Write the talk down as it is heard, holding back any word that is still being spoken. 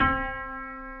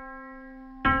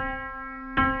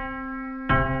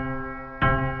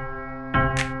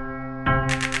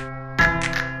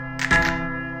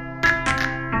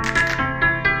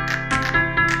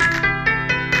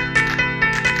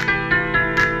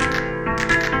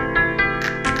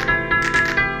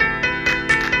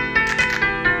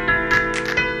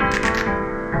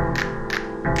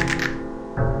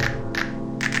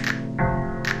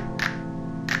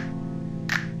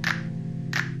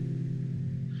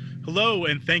Hello,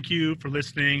 and thank you for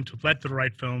listening to Let the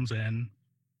Right Films In,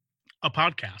 a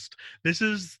podcast. This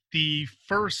is the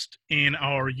first in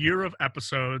our year of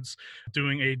episodes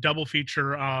doing a double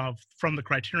feature of from the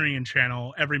Criterion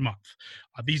channel every month.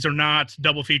 These are not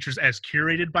double features as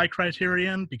curated by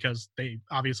Criterion because they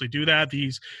obviously do that.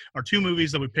 These are two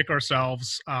movies that we pick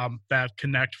ourselves that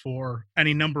connect for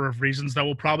any number of reasons that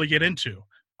we'll probably get into.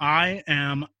 I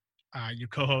am your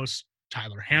co-host,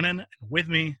 Tyler Hannon, and with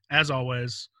me, as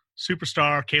always,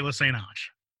 superstar Kayla St.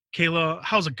 Ange. Kayla,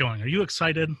 how's it going? Are you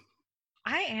excited?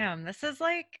 I am. This is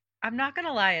like, I'm not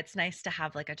gonna lie, it's nice to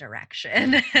have like a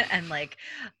direction and like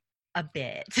a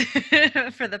bit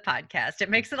for the podcast. It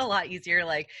makes it a lot easier.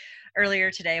 Like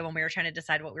earlier today, when we were trying to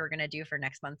decide what we were going to do for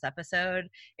next month's episode,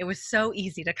 it was so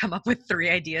easy to come up with 3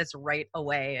 ideas right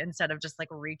away instead of just like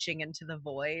reaching into the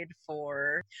void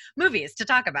for movies to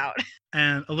talk about.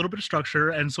 And a little bit of structure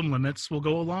and some limits will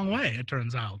go a long way, it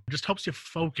turns out. It just helps you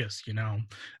focus, you know.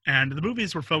 And the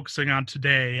movies we're focusing on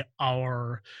today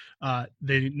are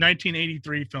the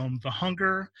 1983 film The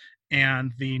Hunger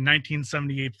and the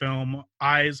 1978 film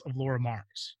Eyes of Laura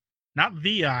Mars. Not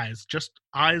The Eyes, just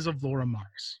Eyes of Laura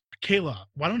Mars. Kayla,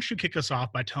 why don't you kick us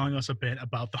off by telling us a bit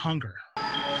about The Hunger?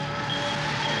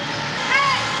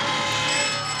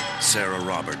 Sarah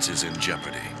Roberts is in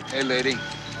jeopardy. Hey, lady,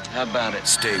 how about it?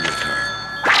 Stay with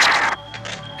her.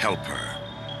 Help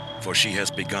her, for she has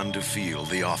begun to feel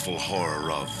the awful horror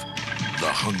of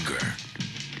the hunger.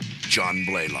 John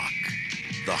Blaylock.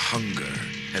 The hunger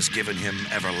has given him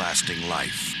everlasting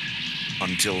life.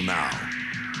 Until now,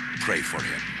 pray for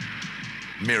him.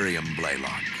 Miriam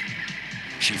Blaylock.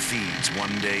 She feeds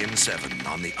 1 day in 7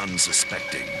 on the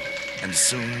unsuspecting, and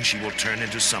soon she will turn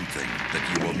into something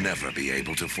that you will never be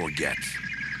able to forget.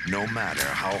 No matter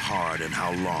how hard and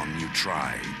how long you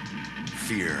try,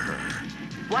 fear her.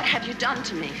 What have you done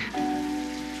to me?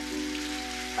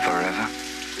 Forever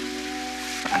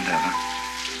and ever.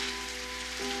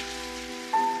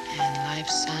 And life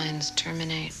signs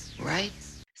terminate, right?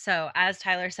 So, as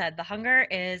Tyler said, The Hunger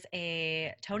is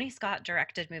a Tony Scott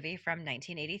directed movie from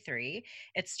 1983.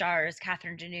 It stars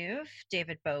Catherine Deneuve,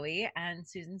 David Bowie, and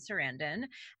Susan Sarandon.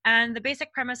 And the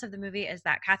basic premise of the movie is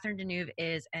that Catherine Deneuve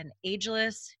is an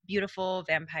ageless, beautiful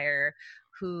vampire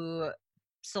who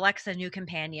selects a new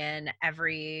companion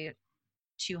every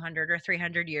 200 or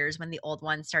 300 years when the old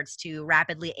one starts to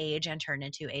rapidly age and turn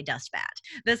into a dust bat.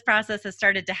 This process has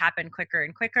started to happen quicker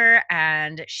and quicker,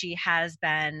 and she has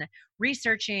been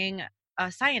researching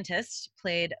a scientist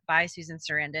played by Susan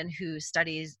Sarandon who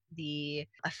studies the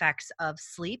effects of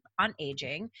sleep on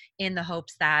aging in the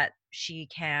hopes that she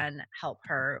can help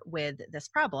her with this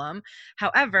problem.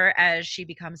 However, as she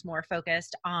becomes more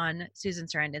focused on Susan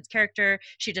Sarandon's character,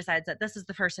 she decides that this is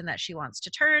the person that she wants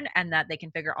to turn and that they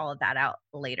can figure all of that out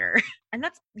later. And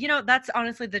that's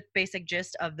honestly the basic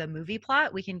gist of the movie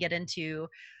plot. We can get into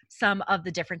some of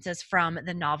the differences from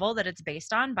the novel that it's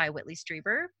based on by Whitley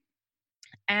Strieber.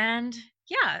 And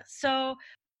yeah, so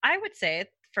I would say,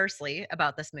 firstly,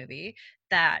 about this movie,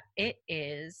 that it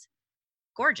is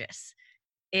gorgeous.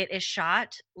 It is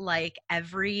shot like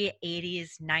every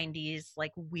 80s, 90s,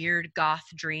 like weird goth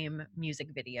dream music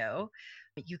video.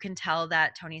 You can tell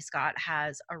that Tony Scott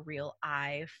has a real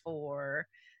eye for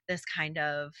this kind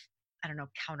of, I don't know,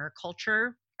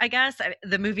 counterculture, I guess.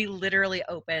 The movie literally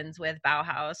opens with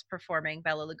Bauhaus performing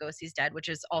Bela Lugosi's Dead, which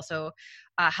is also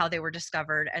how they were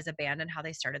discovered as a band and how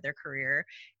they started their career.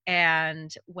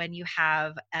 And when you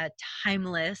have a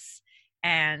timeless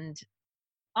and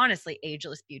honestly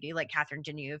ageless beauty like Catherine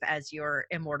Deneuve as your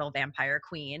immortal vampire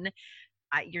queen,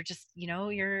 you're just,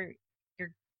 you're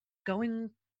going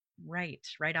right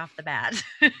off the bat.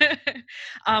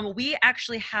 We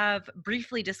actually have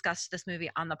briefly discussed this movie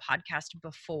on the podcast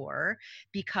before,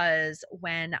 because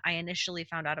when I initially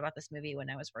found out about this movie when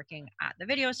I was working at the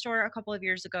video store a couple of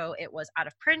years ago, it was out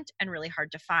of print and really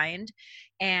hard to find.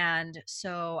 And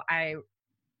so I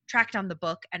tracked down the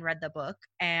book and read the book,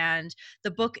 and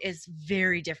the book is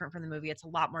very different from the movie. It's a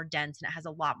lot more dense and it has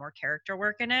a lot more character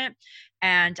work in it,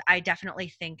 and I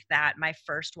definitely think that my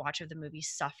first watch of the movie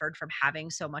suffered from having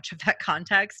so much of that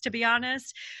context, to be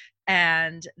honest,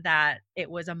 and that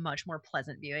it was a much more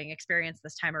pleasant viewing experience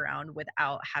this time around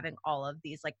without having all of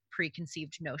these like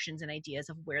preconceived notions and ideas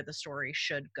of where the story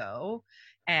should go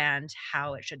and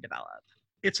how it should develop.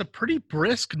 It's a pretty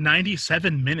brisk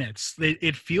 97 minutes.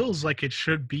 It feels like it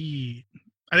should be.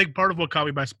 I think part of what caught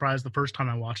me by surprise the first time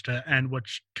I watched it, and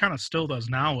which kind of still does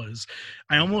now, is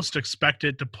I almost expect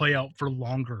it to play out for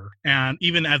longer. And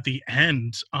even at the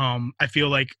end, I feel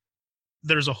like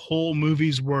there's a whole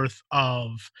movie's worth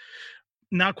of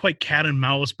not quite cat and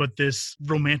mouse, but this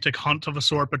romantic hunt of a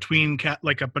sort between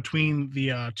between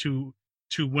the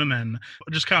two women.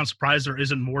 Just kind of surprised there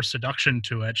isn't more seduction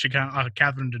to it. She kind of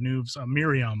Catherine Deneuve's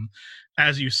Miriam,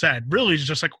 as you said, really is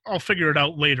just like, I'll figure it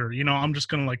out later. I'm just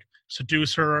gonna like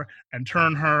seduce her and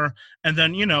turn her, and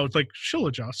then it's like she'll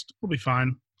adjust. We'll be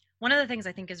fine. One of the things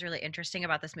I think is really interesting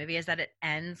about this movie is that it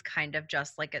ends kind of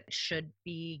just like it should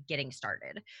be getting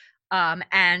started.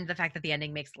 And the fact that the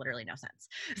ending makes literally no sense.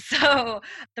 So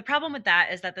the problem with that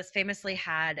is that this famously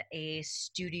had a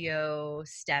studio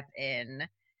step in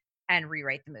and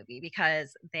rewrite the movie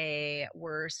because they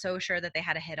were so sure that they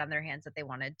had a hit on their hands that they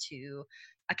wanted to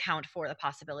account for the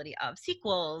possibility of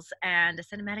sequels and a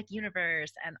cinematic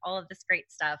universe and all of this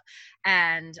great stuff.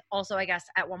 And also, I guess,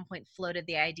 at one point floated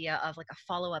the idea of like a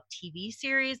follow-up TV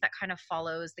series that kind of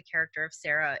follows the character of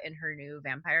Sarah in her new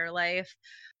vampire life.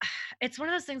 It's one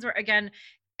of those things where, again,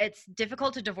 it's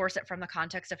difficult to divorce it from the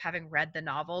context of having read the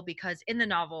novel, because in the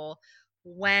novel,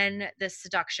 when the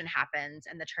seduction happens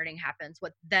and the turning happens,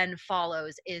 what then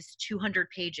follows is 200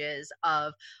 pages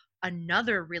of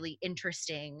another really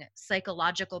interesting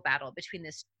psychological battle between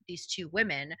these two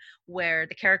women, where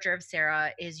the character of Sarah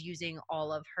is using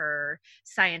all of her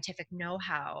scientific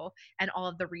know-how and all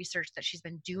of the research that she's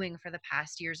been doing for the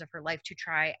past years of her life to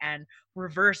try and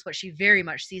reverse what she very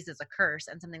much sees as a curse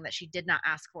and something that she did not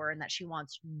ask for and that she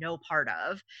wants no part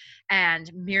of.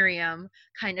 And Miriam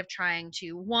kind of trying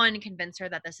to, one, convince her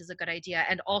that this is a good idea,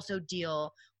 and also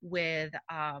deal with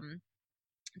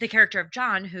the character of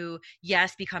John, who,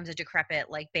 yes, becomes a decrepit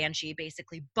like banshee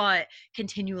basically, but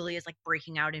continually is like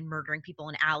breaking out and murdering people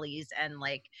in alleys and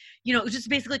like, just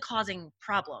basically causing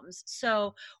problems.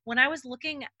 So when I was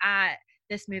looking at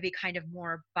this movie kind of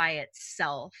more by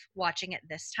itself, watching it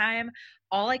this time,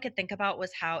 all I could think about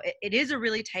was how it is a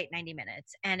really tight 90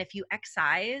 minutes. And if you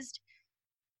excised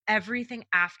everything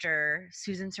after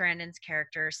Susan Sarandon's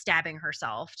character stabbing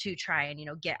herself to try and,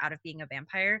 get out of being a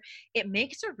vampire, it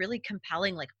makes a really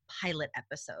compelling like pilot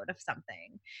episode of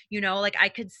something. Like I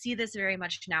could see this very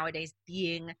much nowadays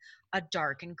being a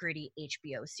dark and gritty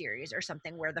HBO series or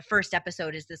something, where the first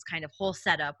episode is this kind of whole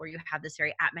setup where you have this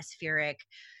very atmospheric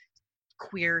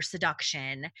queer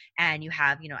seduction, and you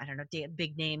have, I don't know,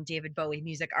 big name David Bowie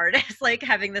music artist like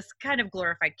having this kind of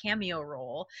glorified cameo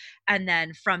role, and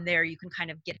then from there you can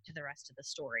kind of get to the rest of the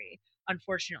story.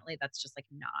 Unfortunately, that's just like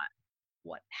not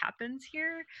what happens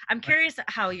here. I'm curious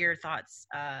how your thoughts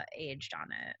aged on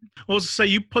it. Well, say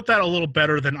you put that a little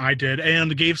better than I did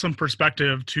and gave some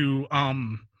perspective to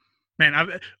man,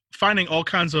 I'm finding all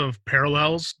kinds of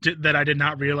parallels that I did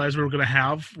not realize we were going to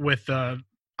have with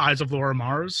Eyes of Laura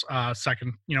Mars, the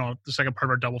second part of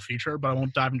our double feature, but I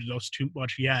won't dive into those too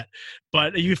much yet.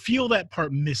 But you feel that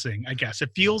part missing, I guess. It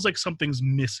feels like something's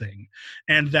missing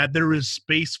and that there is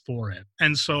space for it.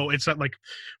 And so it's not like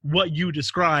what you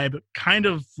describe, kind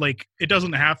of like it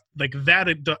doesn't have, like that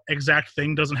exact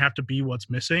thing doesn't have to be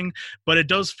what's missing, but it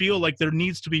does feel like there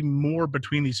needs to be more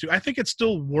between these two. I think it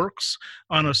still works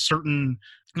on a certain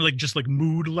like just like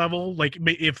mood level, like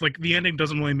if like the ending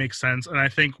doesn't really make sense, and I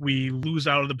think we lose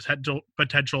out of the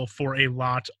potential for a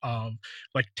lot of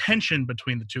like tension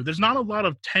between the two. There's not a lot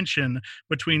of tension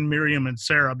between Miriam and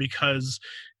Sarah because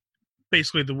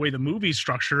basically the way the movie's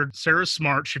structured, Sarah's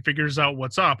smart, she figures out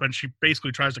what's up, and she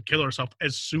basically tries to kill herself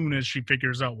as soon as she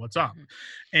figures out what's up.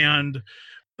 And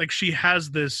like she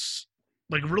has this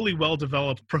like really well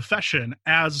developed profession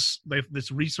as like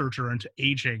this researcher into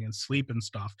aging and sleep and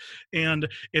stuff, and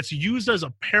it's used as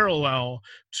a parallel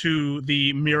to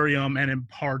the Miriam and in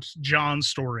parts John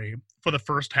story for the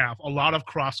first half. A lot of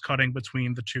cross-cutting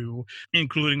between the two,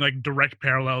 including like direct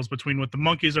parallels between what the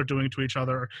monkeys are doing to each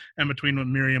other and between what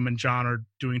Miriam and John are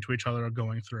doing to each other or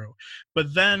going through.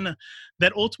 But then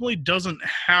that ultimately doesn't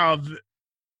have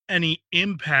any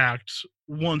impact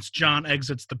once John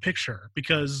exits the picture,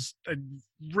 because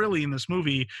really in this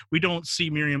movie we don't see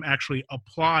Miriam actually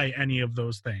apply any of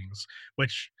those things,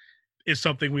 which is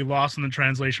something we lost in the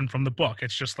translation from the book.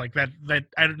 It's just like that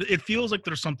it feels like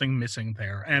there's something missing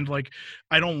there, and like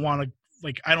I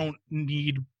don't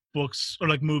need books or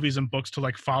like movies and books to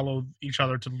like follow each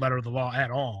other to the letter of the law at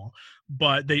all,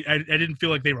 but I didn't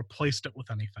feel like they replaced it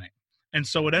with anything. And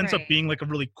so it ends up being like a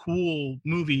really cool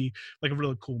movie, like a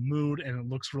really cool mood, and it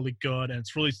looks really good, and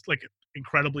it's really like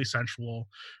incredibly sensual,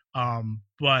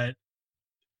 but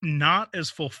not as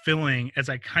fulfilling as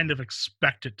I kind of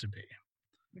expect it to be.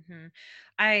 Mm-hmm.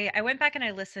 I went back and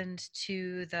I listened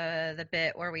to the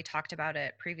bit where we talked about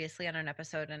it previously on an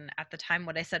episode, and at the time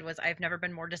what I said was I've never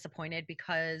been more disappointed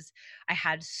because I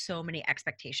had so many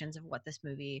expectations of what this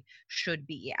movie should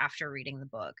be after reading the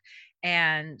book.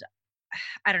 And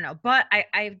I don't know, but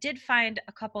I did find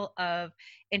a couple of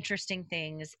interesting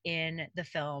things in the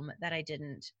film that I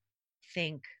didn't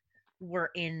think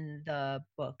were in the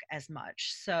book as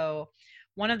much. So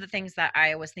one of the things that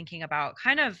I was thinking about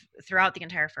kind of throughout the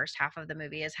entire first half of the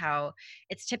movie is how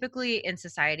it's typically in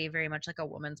society very much like a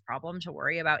woman's problem to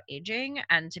worry about aging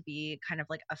and to be kind of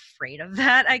like afraid of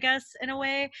that, I guess, in a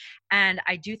way. And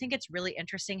I do think it's really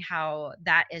interesting how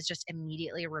that is just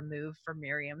immediately removed from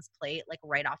Miriam's plate, like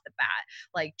right off the bat.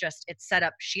 Like, just it's set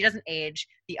up, she doesn't age,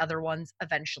 the other ones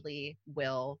eventually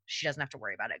will. She doesn't have to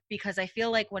worry about it. Because I feel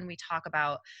like when we talk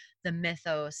about the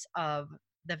mythos of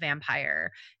the vampire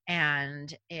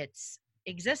and its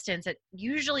existence, it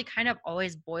usually kind of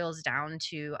always boils down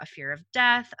to a fear of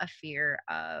death, a fear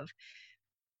of,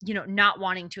 not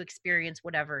wanting to experience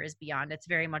whatever is beyond. It's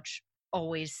very much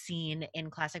always seen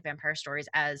in classic vampire stories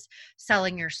as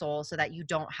selling your soul so that you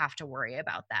don't have to worry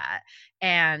about that.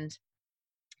 And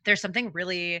there's something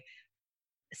really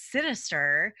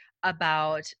sinister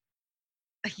about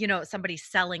somebody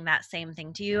selling that same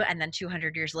thing to you and then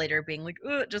 200 years later being like,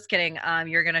 "Oh, just kidding,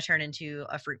 you're going to turn into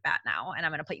a fruit bat now and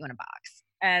I'm going to put you in a box."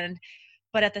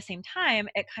 But at the same time,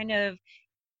 it kind of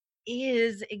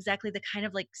is exactly the kind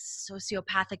of like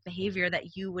sociopathic behavior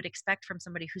that you would expect from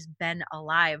somebody who's been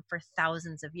alive for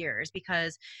thousands of years,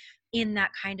 because in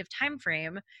that kind of time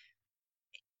frame,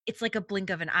 it's like a blink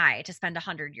of an eye to spend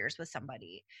 100 years with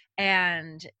somebody,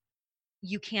 and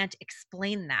you can't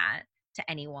explain that to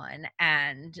anyone.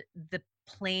 And the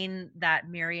plane that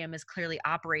Miriam is clearly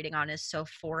operating on is so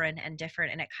foreign and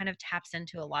different. And it kind of taps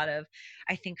into a lot of,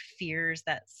 I think, fears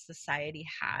that society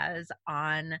has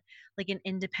on like an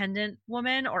independent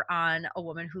woman or on a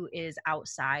woman who is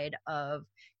outside of,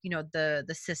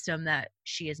 the system that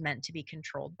she is meant to be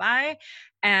controlled by.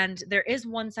 And there is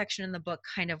one section in the book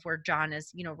kind of where John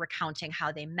is, recounting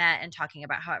how they met and talking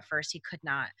about how at first he could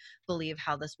not believe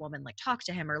how this woman like talked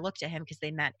to him or looked at him because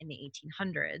they met in the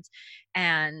 1800s.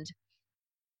 And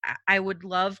I would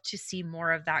love to see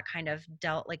more of that kind of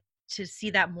to see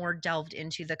that more delved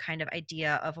into the kind of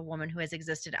idea of a woman who has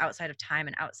existed outside of time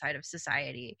and outside of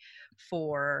society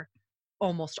for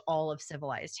almost all of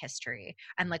civilized history,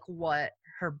 and like what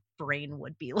her brain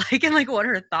would be like and like what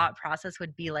her thought process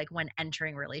would be like when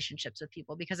entering relationships with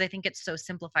people. Because I think it's so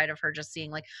simplified of her just seeing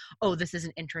like, oh, this is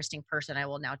an interesting person, I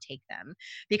will now take them.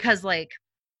 Because like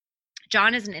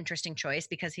John is an interesting choice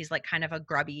because he's like kind of a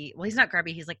grubby, well, he's not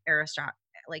grubby, he's like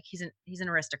he's an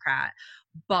aristocrat,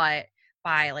 but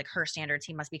by like her standards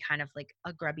he must be kind of like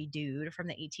a grubby dude from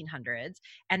the 1800s.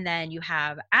 And then you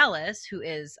have Alice, who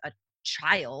is a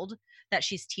child that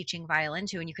she's teaching violin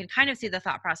to, and you can kind of see the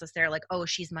thought process there, like, oh,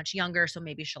 she's much younger, so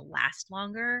maybe she'll last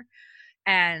longer.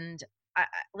 And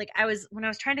when I was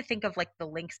trying to think of like the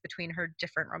links between her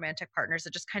different romantic partners,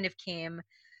 it just kind of came,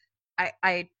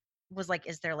 I was like,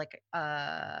 is there like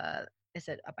is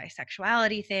it a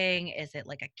bisexuality thing? Is it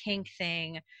like a kink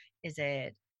thing? Is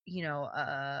it,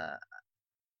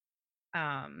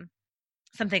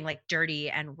 something like dirty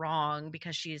and wrong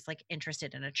because she's like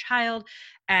interested in a child?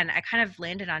 And I kind of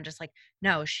landed on just like,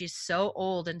 no, she's so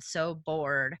old and so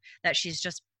bored that she's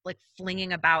just like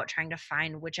flinging about trying to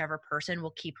find whichever person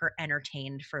will keep her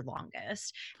entertained for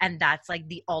longest. And that's like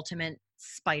the ultimate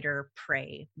spider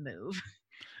prey move.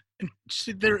 And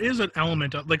see, there is an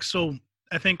element of like, so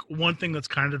I think one thing that's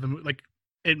kind of like,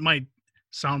 it might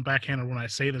sound backhanded when I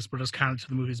say this, but it's kind of to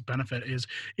the movie's benefit, is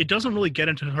it doesn't really get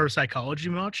into her psychology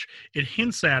much. It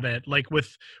hints at it, like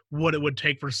with what it would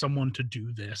take for someone to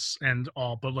do this and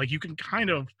all, but like you can kind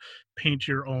of paint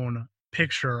your own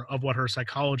picture of what her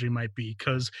psychology might be.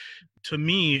 Because to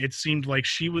me, it seemed like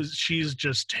she's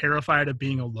just terrified of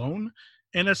being alone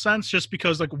in a sense, just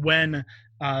because like when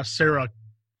Sarah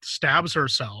stabs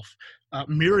herself,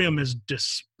 Miriam is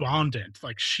despondent,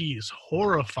 like she's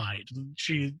horrified.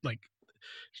 She's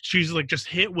like just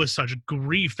hit with such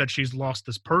grief that she's lost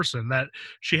this person that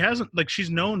she hasn't, like, she's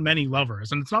known many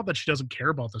lovers, and it's not that she doesn't care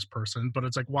about this person, but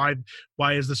it's like, why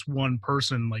is this one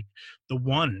person like the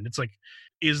one? And it's like,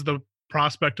 is the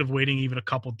prospect of waiting even a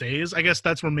couple days, I guess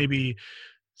that's where maybe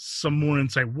some more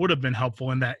insight would have been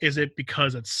helpful in that. Is it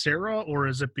because it's Sarah, or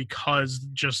is it because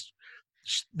just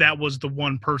that was the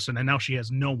one person and now she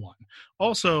has no one?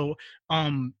 Also,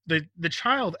 the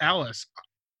child Alice,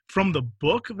 from the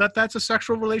book, that's a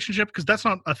sexual relationship, because that's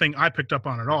not a thing I picked up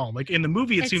on at all. Like in the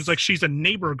movie, it seems like she's a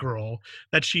neighbor girl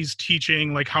that she's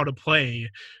teaching like how to play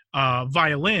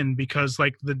violin, because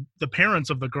like the parents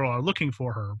of the girl are looking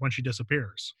for her when she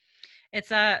disappears. It's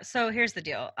so here's the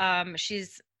deal.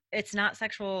 It's not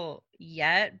sexual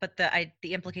yet, but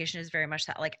the implication is very much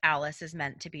that like Alice is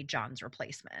meant to be John's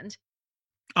replacement.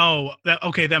 Oh,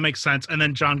 okay, that makes sense. And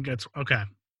then John gets, okay.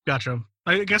 Gotcha.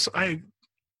 I guess I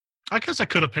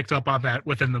could have picked up on that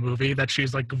within the movie, that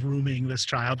she's like grooming this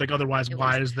child. Like, otherwise, It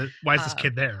why was is this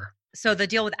kid there? so the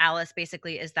deal with Alice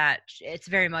basically is that it's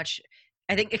very much,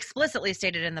 I think, explicitly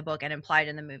stated in the book and implied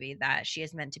in the movie that she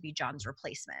is meant to be John's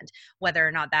replacement. Whether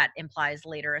or not that implies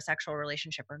later a sexual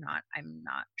relationship or not, I'm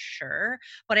not sure.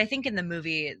 But I think in the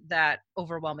movie, that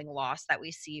overwhelming loss that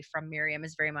we see from Miriam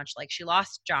is very much like she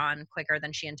lost John quicker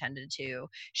than she intended to.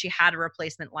 She had a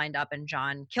replacement lined up and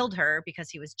John killed her because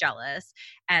he was jealous.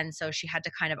 And so she had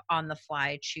to kind of on the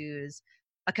fly choose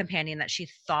a companion that she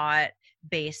thought,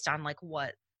 based on like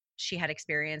what she had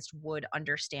experienced, would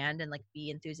understand and like be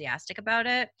enthusiastic about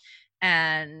it.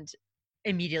 And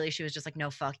immediately she was just like, no,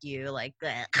 fuck you, like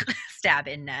bleh, stab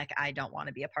in neck, I don't want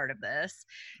to be a part of this.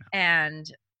 And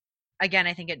again,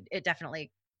 I think it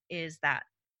definitely is that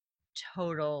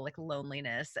total like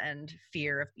loneliness and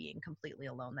fear of being completely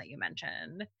alone that you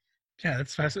mentioned. Yeah,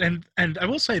 that's fascinating. And I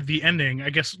will say the ending, I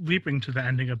guess leaping to the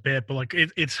ending a bit, but like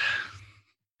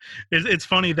it's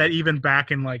funny that even back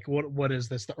in like what is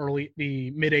this,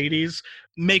 the mid 80s,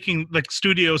 making like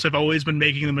studios have always been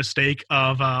making the mistake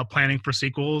of planning for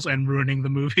sequels and ruining the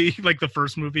movie like the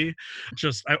first movie.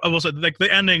 Just I will say, like,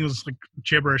 the ending is like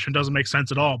gibberish and doesn't make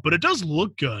sense at all, but it does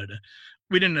look good.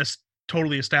 We didn't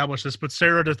totally establish this, but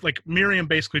Miriam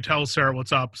basically tells Sarah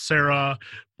what's up. Sarah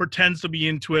pretends to be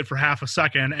into it for half a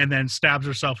second and then stabs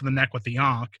herself in the neck with the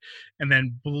yonk and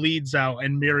then bleeds out,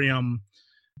 and Miriam,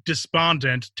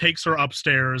 despondent, takes her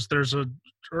upstairs. There's a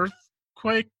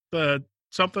earthquake,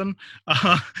 something.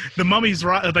 The mummies,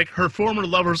 like her former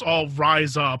lovers, all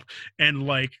rise up and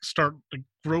like start like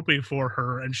groping for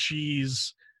her, and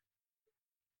she's,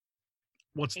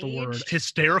 what's the word,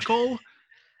 hysterical.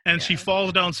 And she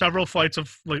falls down several flights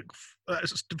of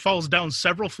falls down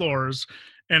several floors,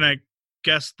 and I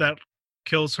guess that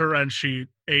kills her. And she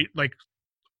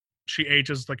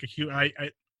ages like a human.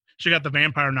 She got the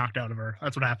vampire knocked out of her.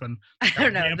 That's what happened. I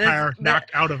don't know. Vampire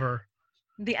knocked out of her.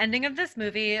 The ending of this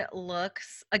movie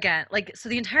looks, again, like, so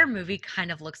the entire movie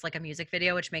kind of looks like a music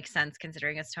video, which makes sense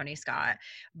considering it's Tony Scott.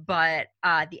 But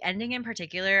the ending in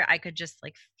particular, I could just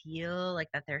like feel like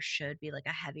that there should be like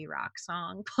a heavy rock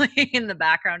song playing in the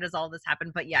background as all this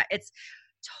happened. But yeah, it's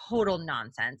total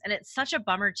nonsense. And it's such a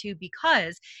bummer too,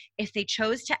 because if they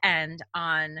chose to end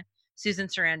on Susan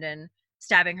Sarandon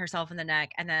stabbing herself in the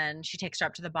neck and then she takes her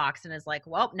up to the box and is like,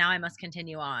 well, now I must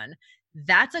continue on,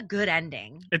 that's a good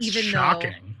ending. It's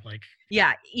shocking.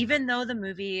 Even though the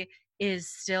movie is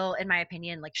still, in my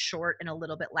opinion, like short and a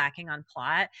little bit lacking on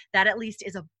plot, that at least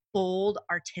is a bold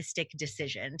artistic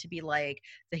decision to be like,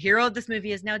 the hero of this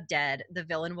movie is now dead, the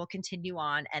villain will continue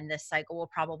on, and this cycle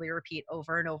will probably repeat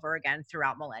over and over again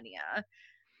throughout millennia.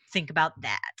 Think about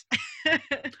that.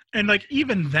 And like,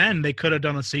 even then they could have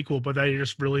done a sequel, but they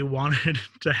just really wanted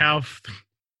to have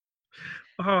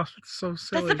oh, it's so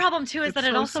silly. That's the problem too, is that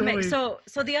it also makes so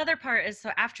the other part is,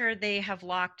 so after they have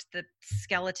locked the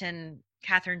skeleton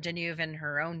Catherine Deneuve in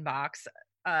her own box,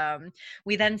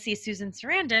 we then see Susan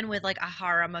Sarandon with like a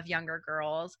harem of younger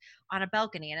girls on a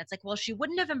balcony, and it's like, well, she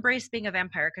wouldn't have embraced being a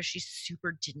vampire because she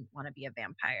super didn't want to be a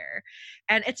vampire.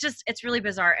 And it's really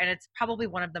bizarre, and it's probably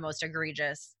one of the most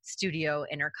egregious studio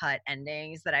intercut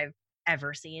endings that I've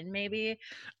ever seen, maybe.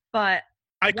 But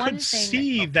I could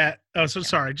see that. Oh, so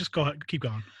sorry. Just go ahead. Keep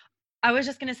going. I was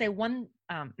just going to say one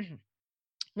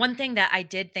thing that I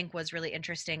did think was really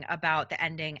interesting about the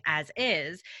ending as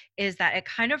is that it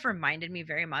kind of reminded me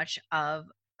very much of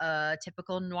a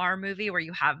typical noir movie where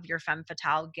you have your femme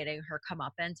fatale getting her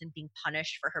comeuppance and being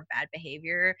punished for her bad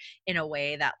behavior in a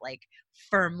way that like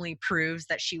firmly proves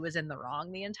that she was in the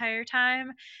wrong the entire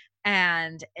time.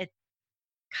 And it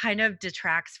kind of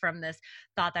detracts from this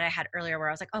thought that I had earlier where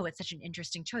I was like, oh, it's such an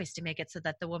interesting choice to make it so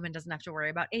that the woman doesn't have to worry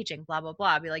about aging, blah, blah, blah.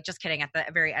 I'd be like, just kidding. At the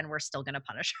very end, we're still going to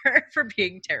punish her for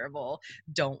being terrible.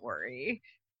 Don't worry.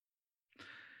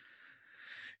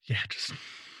 Yeah, just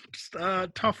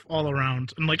tough all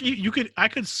around. And like,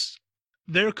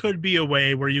 there could be a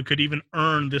way where you could even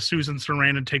earn the Susan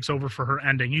Sarandon takes over for her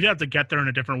ending. You'd have to get there in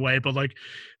a different way, but like,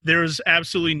 there's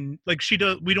absolutely like,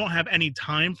 we don't have any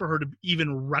time for her to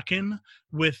even reckon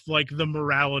with like the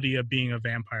morality of being a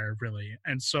vampire, really.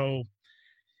 And so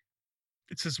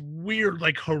it's this weird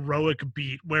like heroic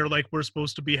beat where like we're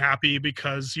supposed to be happy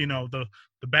because, you know, the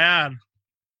bad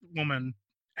woman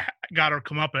got her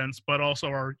comeuppance, but also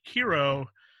our hero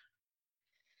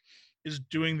is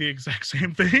doing the exact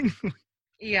same thing.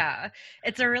 Yeah,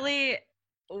 it's a really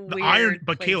weird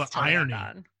but Kayla,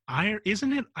 irony.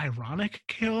 Isn't it ironic,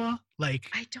 Kayla? Like,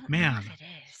 I don't man. know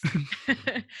if it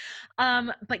is.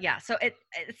 But yeah, so it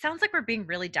sounds like we're being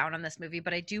really down on this movie,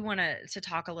 but I do want to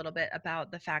talk a little bit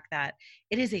about the fact that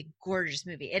it is a gorgeous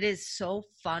movie. It is so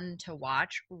fun to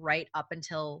watch right up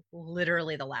until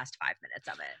literally the last 5 minutes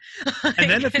of it. And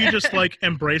then if you just like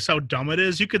embrace how dumb it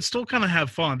is, you could still kind of have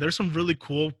fun. There's some really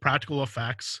cool practical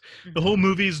effects. The whole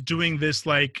movie's doing this,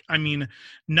 like, I mean,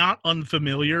 not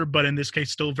unfamiliar, but in this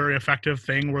case, still very effective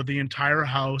thing where the entire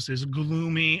house is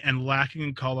gloomy and lacking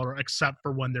in color, except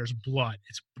for when there's blood.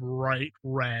 It's bright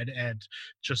red and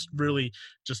just really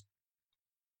just,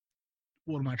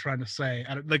 what am I trying to say?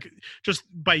 Like, just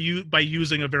by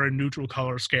using a very neutral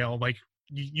color scale, like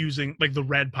using like the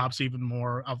red pops even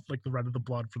more of like the red of the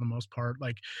blood for the most part.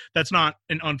 Like, that's not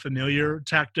an unfamiliar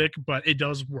tactic, but it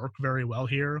does work very well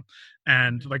here.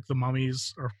 And like the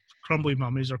mummies or crumbly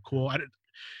mummies are cool.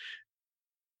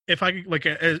 If I like,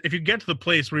 if you get to the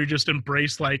place where you just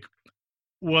embrace like,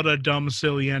 what a dumb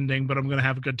silly ending, but I'm gonna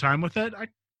have a good time with it,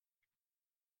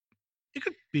 it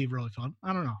could be really fun.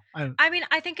 I don't know. I mean,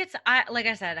 I think like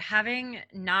I said, having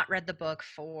not read the book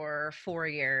for 4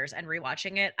 years and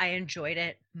rewatching it, I enjoyed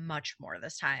it much more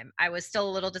this time. I was still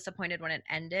a little disappointed when it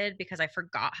ended because I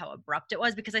forgot how abrupt it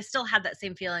was, because I still had that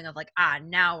same feeling of like,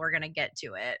 now we're going to get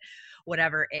to it,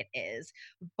 whatever it is.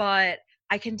 But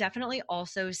I can definitely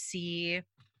also see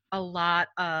a lot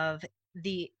of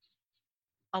the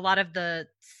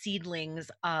seedlings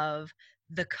of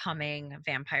the coming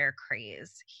vampire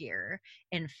craze here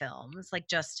in films, like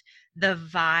just the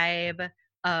vibe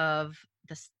of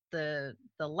the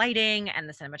lighting and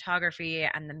the cinematography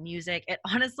and the music. It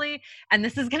honestly, and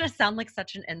this is going to sound like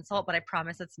such an insult, but I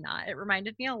promise it's not, it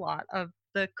reminded me a lot of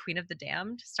the Queen of the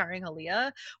Damned starring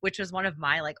Aaliyah, which was one of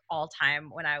my like all-time,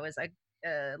 when I was a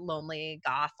lonely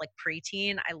goth like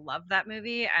preteen. I loved that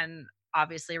movie, and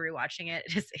obviously rewatching it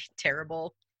is a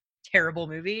terrible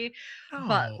movie.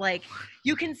 But like,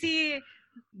 you can see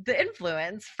the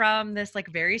influence from this like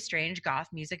very strange goth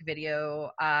music video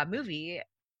movie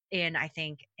I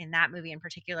think in that movie in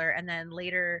particular, and then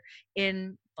later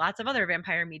in lots of other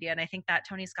vampire media. And I think that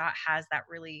Tony Scott has that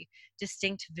really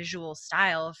distinct visual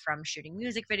style from shooting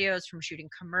music videos, from shooting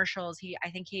commercials. I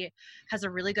think he has a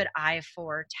really good eye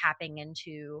for tapping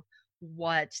into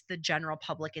what the general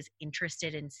public is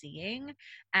interested in seeing,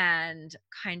 and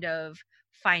kind of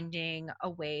finding a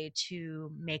way to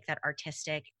make that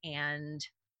artistic and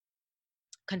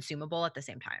consumable at the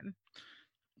same time.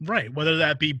 Right, whether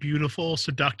that be beautiful,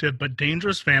 seductive, but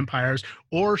dangerous vampires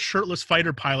or shirtless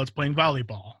fighter pilots playing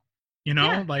volleyball. You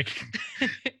know, Yeah. like,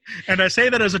 and I say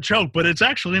that as a joke, but it's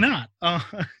actually not.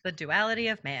 The duality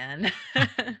of man.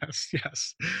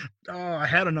 Yes. Oh, I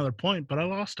had another point, but I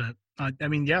lost it. I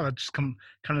mean, yeah, that just kind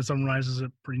of summarizes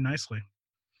it pretty nicely.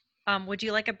 Would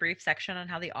you like a brief section on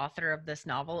how the author of this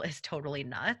novel is totally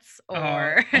nuts?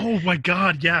 Or oh my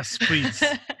God, yes, please.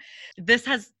 This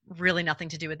has really nothing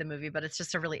to do with the movie, but it's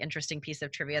just a really interesting piece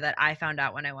of trivia that I found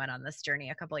out when I went on this journey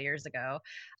a couple of years ago.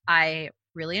 I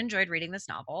really enjoyed reading this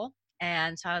novel,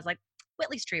 and so I was like,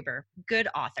 Whitley Strieber, good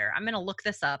author. I'm going to look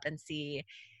this up and see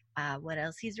what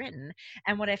else he's written.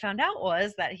 And what I found out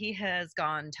was that he has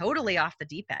gone totally off the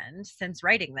deep end since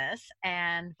writing this,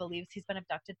 and believes he's been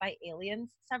abducted by aliens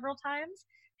several times.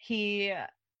 He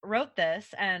wrote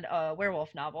this and a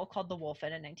werewolf novel called The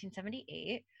Wolfen in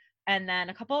 1978, and then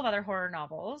a couple of other horror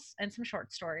novels and some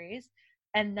short stories.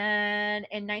 And then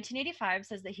in 1985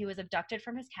 says that he was abducted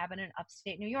from his cabin in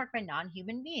upstate New York by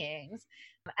non-human beings,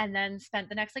 and then spent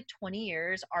the next like 20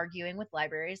 years arguing with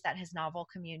libraries that his novel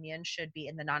Communion should be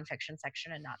in the nonfiction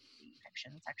section and not the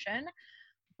fiction section.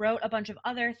 Wrote a bunch of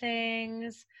other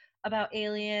things about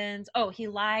aliens. Oh, he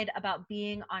lied about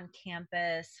being on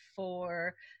campus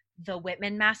for the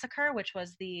Whitman massacre, which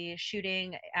was the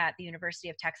shooting at the University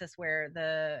of Texas where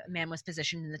the man was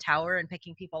positioned in the tower and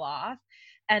picking people off.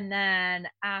 And then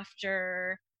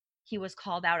after he was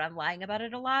called out on lying about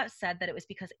it a lot, said that it was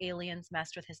because aliens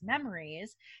messed with his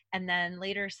memories. And then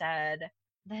later said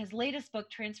that his latest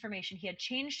book, Transformation, he had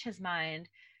changed his mind.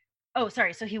 Oh,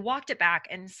 sorry. So he walked it back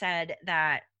and said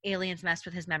that aliens messed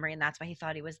with his memory and that's why he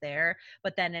thought he was there.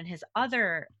 But then in his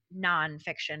other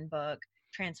nonfiction book,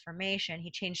 Transformation, he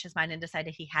changed his mind and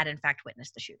decided he had in fact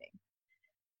witnessed the shooting.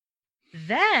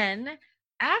 Then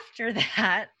after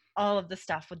that, all of the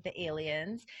stuff with the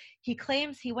aliens, he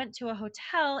claims he went to a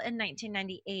hotel in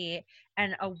 1998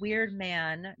 and a weird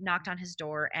man knocked on his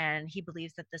door, and he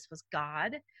believes that this was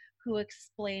God, who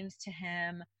explains to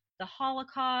him the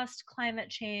Holocaust, climate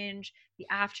change, the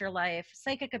afterlife,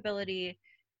 psychic ability,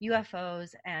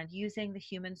 UFOs, and using the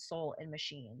human soul in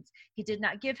machines. He did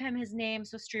not give him his name,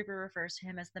 so Strieber refers to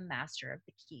him as the Master of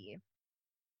the Key.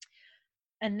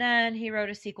 And then he wrote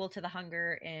a sequel to The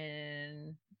Hunger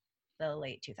in the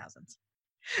late 2000s.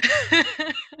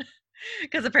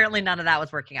 Because apparently none of that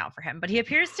was working out for him. But he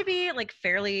appears to be like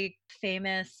fairly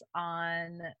famous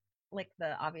on like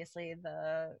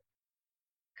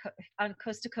on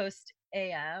Coast to Coast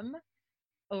AM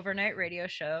overnight radio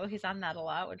show. He's on that a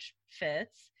lot, which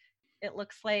fits. It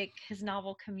looks like his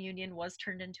novel Communion was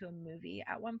turned into a movie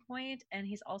at one point, and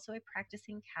he's also a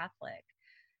practicing Catholic.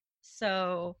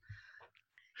 So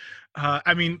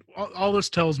I mean, all this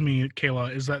tells me,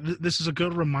 Kayla, is that this is a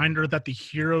good reminder that the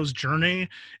hero's journey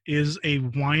is a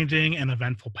winding and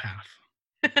eventful path.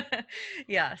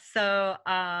 yeah, so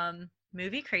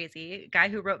movie crazy, guy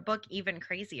who wrote book even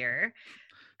crazier.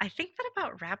 I think that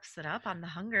about wraps it up on The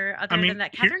Hunger. Other than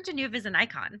that, Catherine Deneuve is an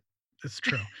icon. It's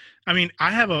true. I mean, I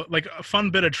have a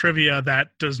fun bit of trivia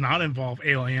that does not involve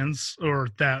aliens or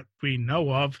that we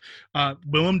know of.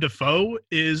 Willem Dafoe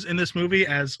is in this movie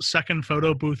as second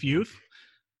photo booth youth.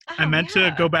 Oh, I meant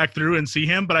to go back through and see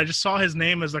him, but I just saw his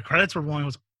name as the credits were rolling.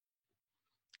 Was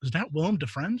that Willem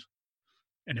Dafoe?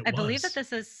 And I believe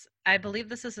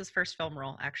this is his first film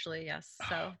role, actually. Yes.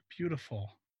 So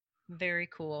beautiful. Very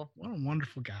cool. What a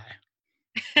wonderful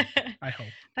guy. I hope.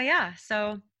 But yeah,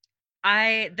 so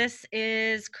this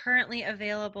is currently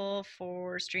available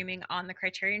for streaming on the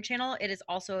Criterion Channel. It is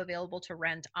also available to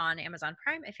rent on Amazon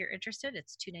Prime if you're interested.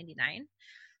 It's $2.99.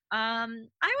 I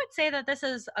would say that this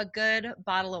is a good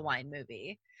bottle of wine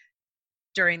movie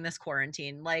during this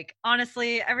quarantine. Like,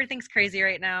 honestly, everything's crazy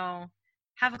right now.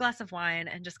 Have a glass of wine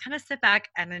and just kind of sit back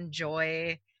and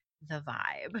enjoy the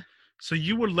vibe. So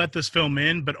you would let this film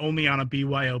in, but only on a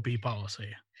BYOB policy?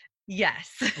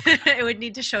 Yes. Okay. It would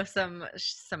need to show some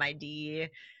ID,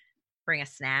 bring a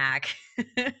snack.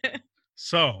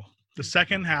 So the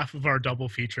second half of our double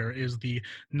feature is the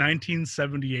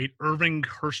 1978 Irving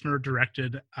Kershner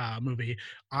directed movie,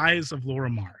 Eyes of Laura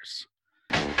Mars.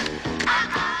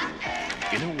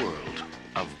 In a world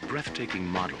of breathtaking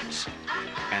models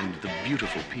and the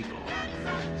beautiful people,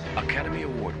 Academy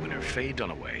Award winner Faye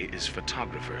Dunaway is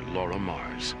photographer Laura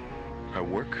Mars. Her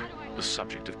work, the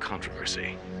subject of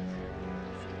controversy.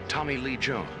 Tommy Lee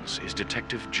Jones is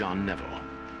Detective John Neville,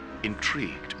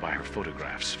 intrigued by her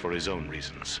photographs for his own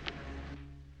reasons.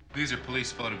 These are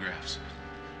police photographs.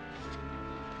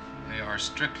 They are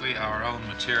strictly our own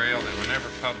material. They were never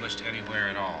published anywhere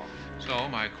at all. So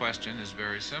my question is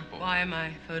very simple. Why are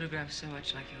my photographs so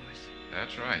much like yours?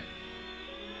 That's right.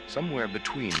 Somewhere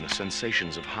between the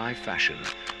sensations of high fashion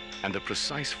and the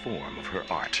precise form of her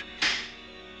art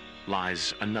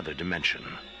lies another dimension,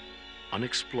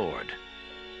 unexplored,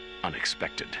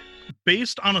 unexpected.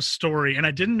 Based on a story, and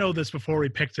I didn't know this before we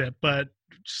picked it, but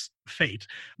just fate,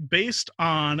 based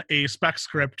on a spec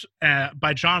script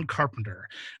by John Carpenter.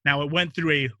 Now, it went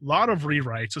through a lot of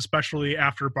rewrites, especially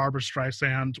after Barbra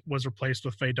Streisand was replaced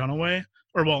with Faye Dunaway.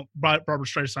 Barbra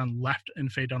Streisand left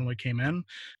and Faye Dunaway came in.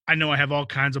 I know I have all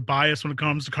kinds of bias when it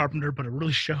comes to Carpenter, but it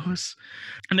really shows.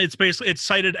 And it's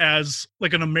cited as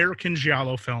like an American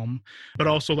giallo film, but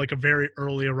also like a very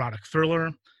early erotic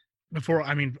thriller.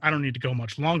 I don't need to go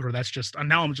much longer. That's just,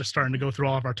 now I'm just starting to go through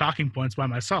all of our talking points by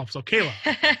myself. So Kayla,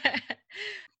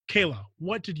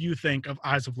 what did you think of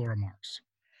Eyes of Laura Mars?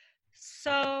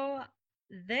 So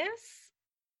this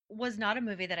was not a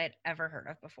movie that I'd ever heard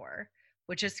of before,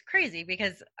 which is crazy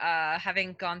because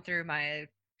having gone through my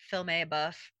Film A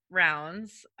buff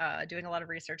rounds, doing a lot of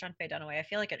research on Faye Dunaway, I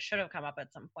feel like it should have come up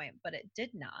at some point, but it did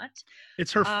not.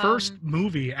 It's her first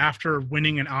movie after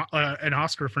winning an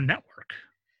Oscar for Network.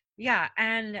 Yeah,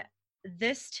 and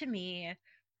this to me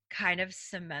kind of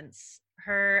cements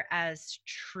her as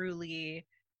truly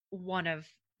one of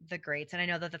the greats. And I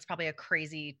know that that's probably a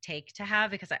crazy take to have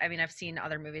because I've seen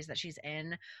other movies that she's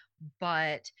in,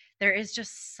 but there is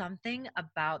just something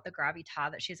about the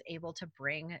gravitas that she's able to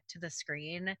bring to the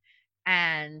screen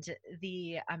and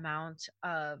the amount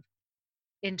of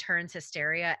in turns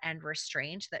hysteria and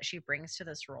restraint that she brings to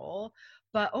this role.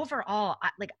 But overall,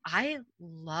 I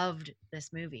loved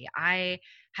this movie. I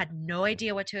had no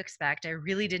idea what to expect. I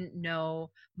really didn't know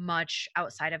much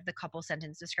outside of the couple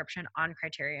sentence description on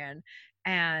Criterion.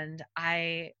 And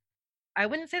I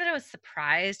wouldn't say that I was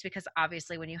surprised because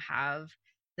obviously when you have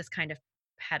this kind of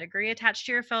pedigree attached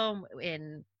to your film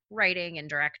in writing and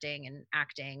directing and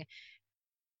acting,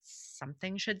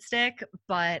 something should stick.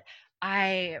 But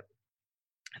I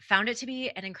found it to be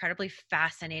an incredibly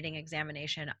fascinating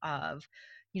examination of,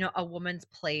 a woman's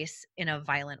place in a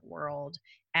violent world.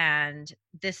 And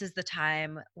this is the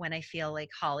time when I feel like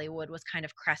Hollywood was kind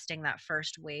of cresting that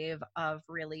first wave of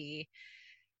really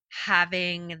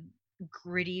having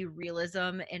gritty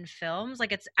realism in films.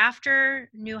 Like, it's after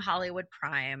New Hollywood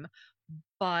Prime,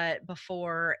 but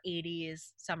before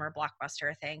 80s summer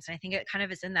blockbuster things. And I think it kind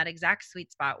of is in that exact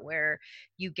sweet spot where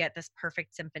you get this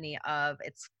perfect symphony of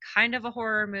it's kind of a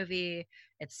horror movie,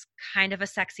 it's kind of a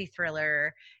sexy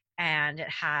thriller, and it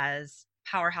has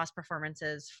powerhouse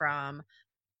performances from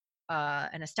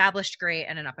an established great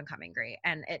and an up and coming great.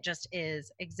 And it just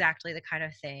is exactly the kind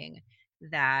of thing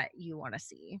that you want to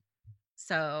see.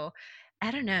 So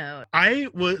I don't know. I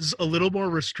was a little more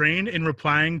restrained in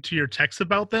replying to your text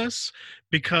about this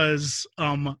because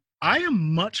I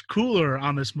am much cooler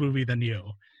on this movie than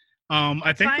you.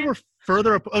 I think fine. they were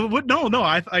further up. No.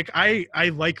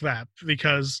 I like that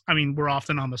because I mean we're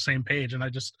often on the same page, and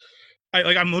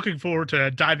I'm looking forward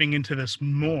to diving into this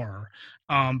more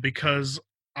because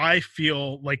I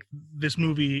feel like this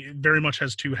movie very much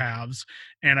has two halves,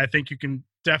 and I think you can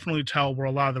definitely tell where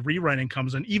a lot of the rewriting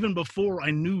comes in. Even before I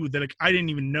knew that, like, I didn't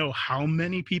even know how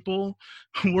many people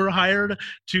were hired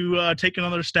to take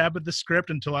another stab at the script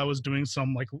until I was doing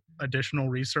some like additional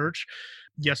research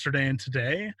yesterday and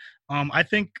today. I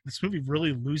think this movie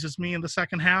really loses me in the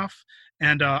second half,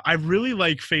 and I really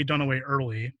like Faye Dunaway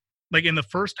early. Like in the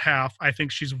first half, I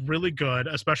think she's really good,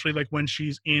 especially like when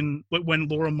when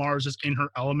Laura Mars is in her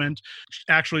element,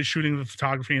 actually shooting the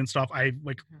photography and stuff. I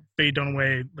like Faye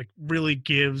Dunaway like really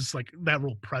gives like that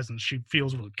real presence. She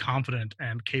feels really confident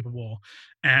and capable,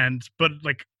 but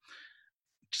like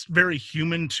just very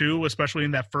human too, especially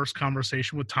in that first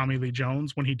conversation with Tommy Lee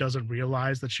Jones when he doesn't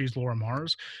realize that she's Laura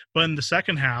Mars. But in the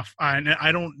second half,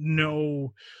 I don't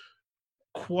know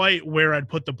quite where I'd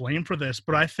put the blame for this,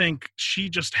 but I think she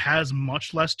just has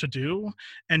much less to do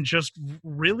and just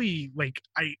really like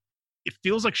it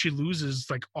feels like she loses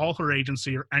like all her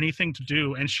agency or anything to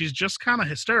do, and she's just kind of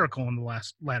hysterical in the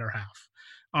latter half.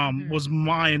 Was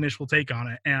my initial take on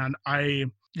it. And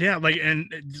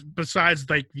and besides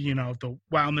like, you know, the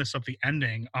wildness of the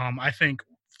ending, I think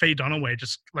Faye Dunaway,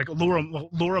 just like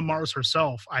Laura Mars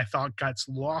herself, I thought gets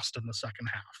lost in the second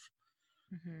half.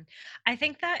 I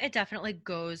think that it definitely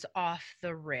goes off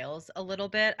the rails a little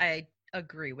bit. I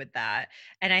agree with that.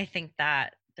 And I think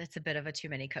that that's a bit of a too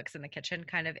many cooks in the kitchen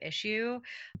kind of issue.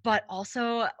 But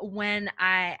also when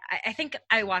I think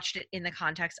I watched it in the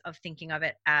context of thinking of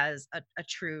it as a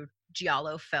true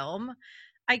giallo film,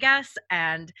 I guess.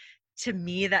 And to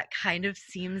me, that kind of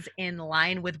seems in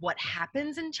line with what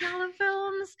happens in giallo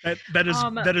films.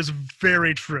 That is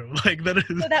very true. Like that is.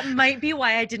 So that might be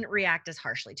why I didn't react as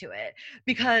harshly to it.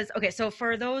 Because, okay, so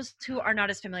for those who are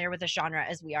not as familiar with the genre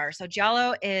as we are, so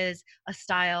giallo is a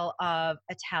style of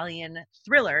Italian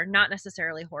thriller, not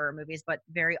necessarily horror movies, but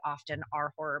very often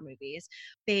are horror movies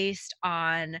based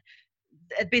on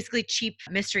basically cheap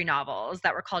mystery novels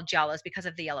that were called giallos because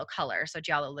of the yellow color. So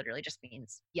giallo literally just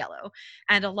means yellow.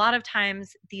 And a lot of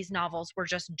times these novels were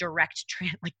just direct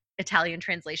like Italian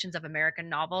translations of American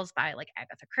novels by like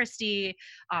Agatha Christie,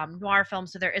 noir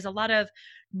films. So there is a lot of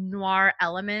noir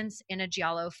elements in a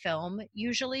giallo film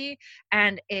usually,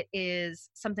 and it is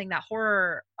something that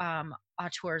horror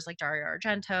auteurs like Dario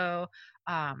Argento,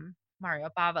 Mario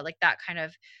Bava, like that kind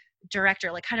of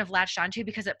director like kind of latched onto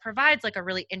because it provides like a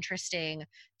really interesting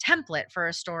template for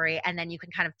a story, and then you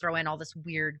can kind of throw in all this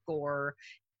weird gore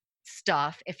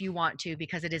stuff if you want to,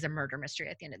 because it is a murder mystery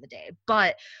at the end of the day.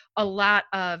 But a lot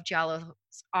of giallos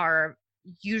are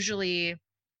usually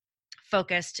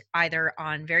focused either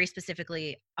on very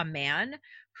specifically a man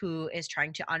who is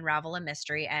trying to unravel a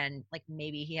mystery, and like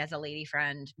maybe he has a lady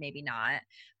friend, maybe not,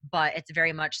 but it's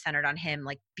very much centered on him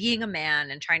like being a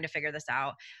man and trying to figure this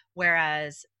out.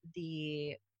 Whereas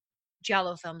the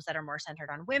giallo films that are more centered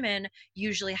on women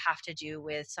usually have to do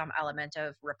with some element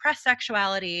of repressed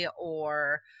sexuality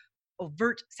or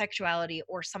overt sexuality,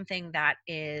 or something that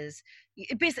is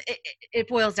it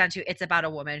boils down to it's about a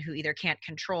woman who either can't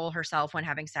control herself when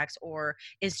having sex or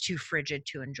is too frigid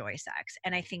to enjoy sex.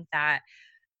 And I think that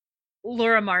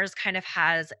Laura Mars kind of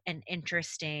has an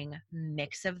interesting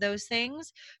mix of those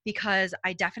things, because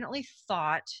I definitely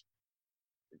thought,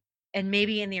 and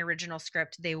maybe in the original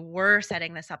script they were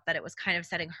setting this up, that it was kind of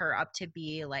setting her up to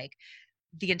be like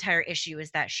the entire issue is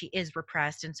that she is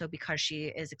repressed, and so because she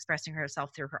is expressing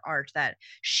herself through her art that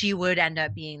she would end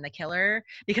up being the killer,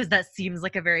 because that seems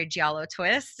like a very giallo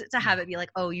twist to have it be like,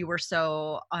 oh, you were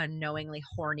so unknowingly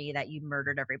horny that you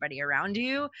murdered everybody around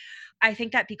you. I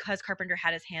think that because Carpenter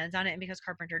had his hands on it, and because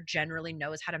Carpenter generally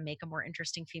knows how to make a more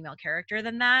interesting female character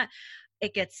than that,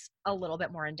 it gets a little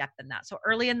bit more in depth than that. So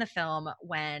early in the film,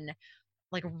 when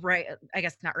like right, I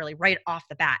guess not really, right off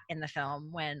the bat in the film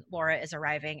when Laura is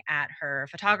arriving at her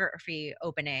photography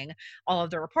opening. All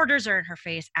of the reporters are in her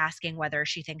face asking whether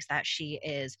she thinks that she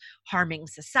is harming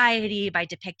society by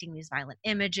depicting these violent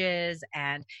images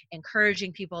and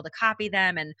encouraging people to copy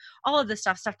them and all of this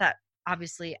stuff that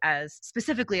obviously as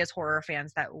specifically as horror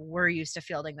fans that we're used to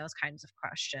fielding those kinds of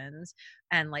questions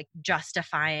and like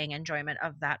justifying enjoyment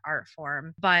of that art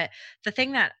form. But the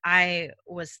thing that I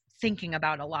was thinking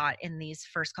about a lot in these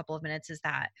first couple of minutes is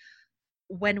that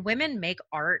when women make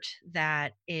art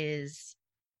that is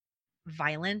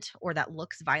violent or that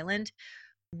looks violent,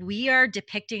 we are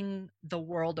depicting the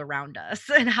world around us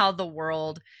and how the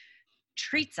world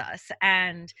treats us.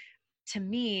 And to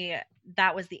me,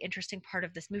 that was the interesting part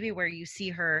of this movie where you see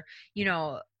her, you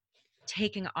know,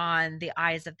 taking on the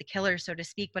eyes of the killer, so to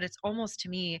speak. But it's almost, to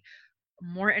me,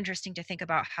 more interesting to think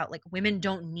about how like women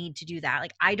don't need to do that.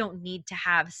 Like I don't need to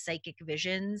have psychic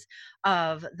visions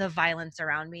of the violence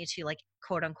around me to like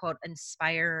quote unquote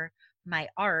inspire my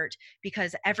art,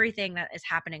 because everything that is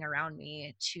happening around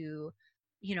me to,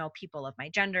 you know, people of my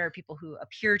gender, people who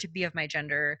appear to be of my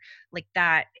gender, like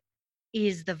that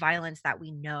is the violence that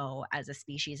we know as a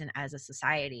species and as a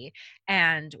society.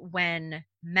 And when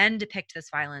men depict this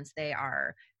violence, they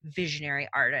are visionary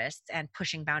artists and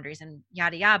pushing boundaries and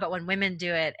yada yada. But when women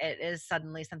do it, it is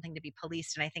suddenly something to be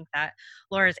policed. And I think that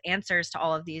Laura's answers to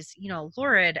all of these, you know,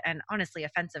 lurid and honestly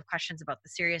offensive questions about the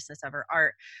seriousness of her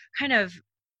art kind of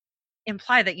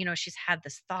imply that, you know, she's had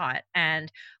this thought.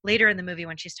 And later in the movie,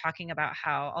 when she's talking about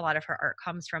how a lot of her art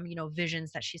comes from, you know,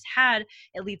 visions that she's had,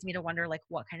 it leads me to wonder like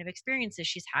what kind of experiences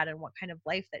she's had and what kind of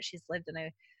life that she's lived. And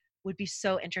I would be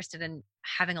so interested in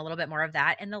having a little bit more of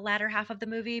that in the latter half of the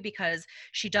movie, because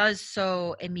she does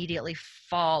so immediately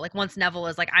fall. Like once Neville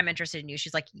is like, I'm interested in you,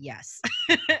 she's like, yes.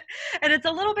 And it's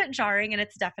a little bit jarring, and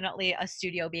it's definitely a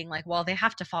studio being like, well, they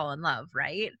have to fall in love,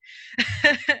 right?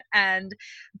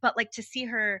 But like to see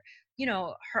her, you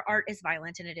know, her art is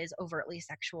violent and it is overtly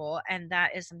sexual. And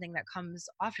that is something that comes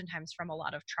oftentimes from a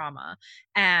lot of trauma.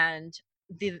 And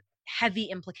the heavy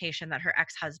implication that her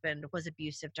ex-husband was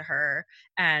abusive to her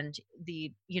and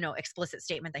the, you know, explicit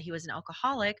statement that he was an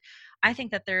alcoholic, I think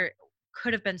that there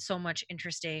could have been so much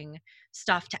interesting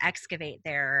stuff to excavate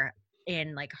there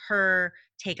in like her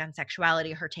take on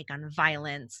sexuality, her take on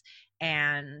violence,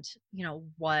 and, you know,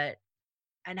 what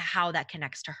and how that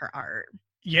connects to her art.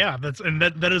 Yeah,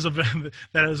 that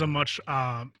is a much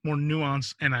more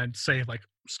nuanced and I'd say like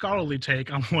scholarly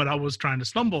take on what I was trying to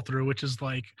stumble through, which is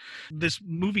like this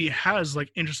movie has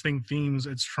like interesting themes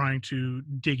it's trying to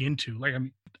dig into. Like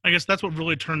I guess that's what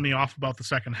really turned me off about the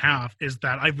second half, is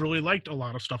that I really liked a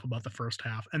lot of stuff about the first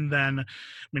half. And then, I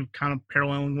mean, kind of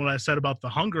paralleling what I said about The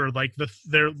Hunger, like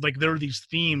there are these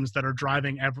themes that are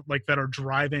driving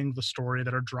the story,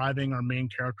 that are driving our main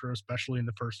character, especially in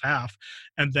the first half.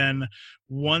 And then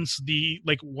once the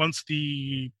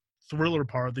thriller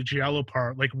part, the giallo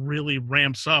part, like really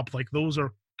ramps up, like those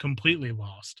are completely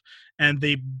lost. And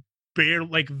they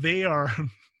are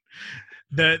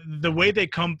the way they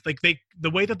come, like the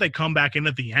way that they come back in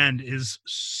at the end is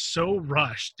so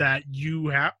rushed that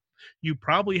you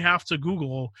probably have to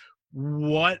Google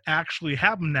what actually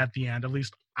happened at the end. At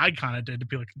least I kind of did, to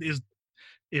be like,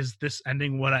 is this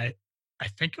ending what I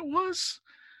think it was?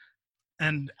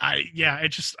 And I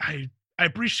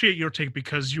appreciate your take,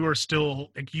 because you are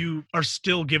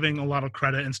still giving a lot of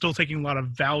credit and still taking a lot of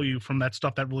value from that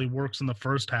stuff that really works in the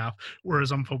first half,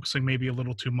 whereas I'm focusing maybe a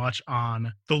little too much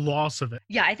on the loss of it.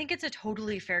 Yeah, I think it's a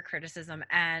totally fair criticism.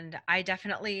 And I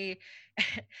definitely,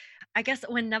 I guess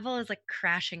when Neville is like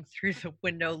crashing through the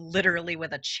window, literally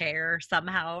with a chair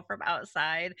somehow from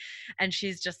outside, and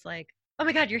she's just like, oh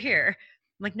my God, you're here.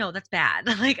 I'm like, no, that's bad.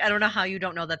 Like, I don't know how you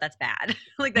don't know that that's bad.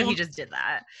 Like that he just did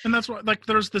that. And that's what, like,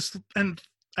 there's this, and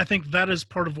I think that is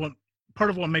part of what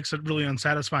makes it really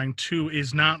unsatisfying too,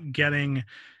 is not getting,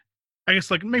 I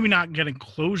guess, like maybe not getting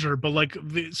closure, but like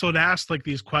so it asks like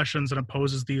these questions and it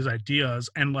poses these ideas,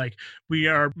 and like we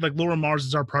are like Laura Mars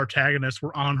is our protagonist,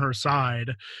 we're on her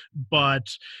side,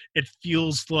 but it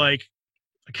feels like,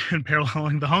 again,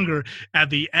 paralleling The Hunger,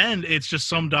 at the end it's just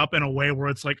summed up in a way where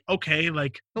it's like, okay,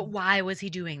 like, but why was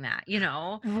he doing that, you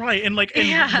know? Right. And like,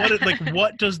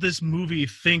 what does this movie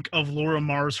think of Laura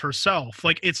Mars herself?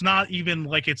 Like, it's not even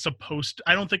like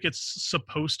I don't think it's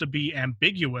supposed to be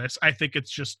ambiguous. I think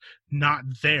it's just not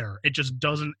there. It just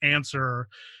doesn't answer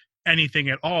anything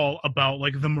at all about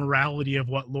like the morality of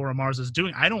what Laura Mars is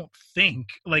doing. I don't think,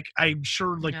 like, I'm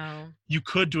sure like you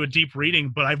could do a deep reading,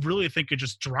 but I really think it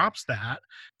just drops that.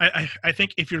 I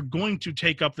think if you're going to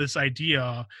take up this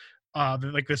idea,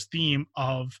 like this theme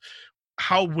of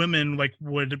how women like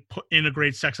would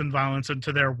integrate sex and violence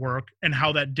into their work, and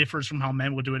how that differs from how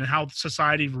men would do it, and how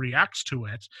society reacts to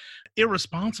it.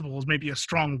 Irresponsible is maybe a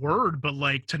strong word, but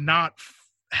like to not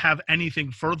have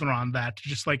anything further on that, to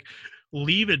just like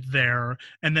leave it there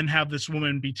and then have this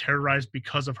woman be terrorized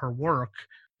because of her work.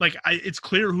 Like it's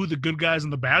clear who the good guys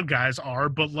and the bad guys are,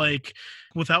 but like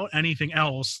without anything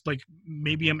else, like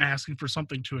maybe I'm asking for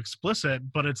something too explicit,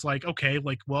 but it's like, okay,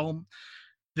 like, well,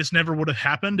 this never would have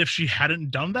happened if she hadn't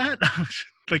done that.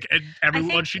 Like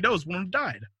everyone she knows would have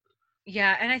died.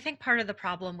 Yeah, and I think part of the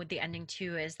problem with the ending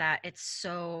too is that it's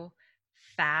so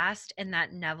fast and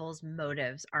that Neville's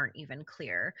motives aren't even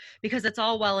clear, because it's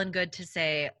all well and good to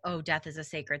say, oh, death is a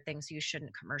sacred thing, so you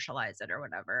shouldn't commercialize it or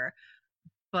whatever.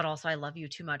 But also I love you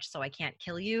too much, so I can't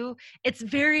kill you. It's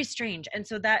very strange. And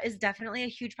so that is definitely a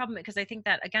huge problem, because I think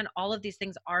that, again, all of these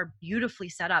things are beautifully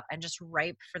set up and just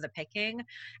ripe for the picking.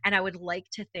 And I would like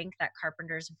to think that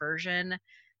Carpenter's version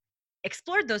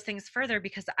explored those things further,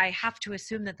 because I have to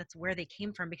assume that that's where they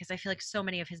came from, because I feel like so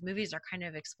many of his movies are kind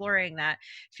of exploring that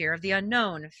fear of the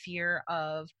unknown, fear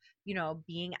of, you know,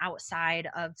 being outside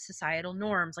of societal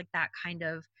norms. Like that kind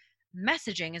of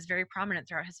messaging is very prominent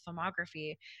throughout his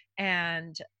filmography.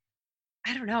 And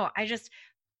I don't know, I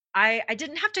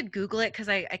didn't have to Google it, because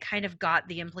I kind of got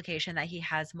the implication that he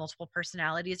has multiple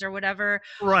personalities or whatever.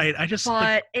 Right. I just, but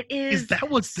like, it is that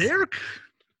what's there?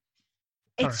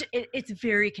 It's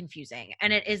very confusing,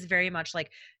 and it is very much like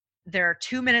there are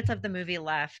 2 minutes of the movie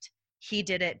left. He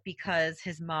did it because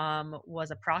his mom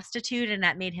was a prostitute and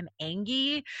that made him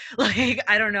angry. Like,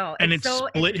 I don't know. And it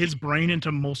split his brain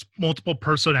into multiple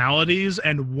personalities,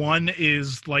 and one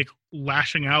is like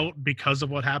lashing out because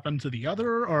of what happened to the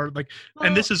other, or like, well,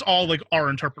 and this is all like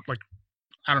our like,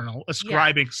 I don't know,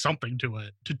 ascribing something to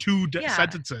it, to two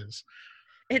sentences.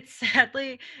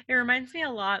 It reminds me a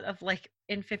lot of like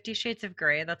in 50 Shades of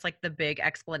Grey. That's like the big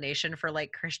explanation for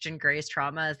like Christian Grey's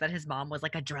trauma, is that his mom was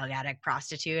like a drug addict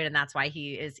prostitute, and that's why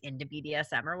he is into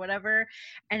BDSM or whatever.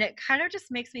 And it kind of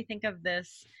just makes me think of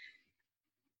this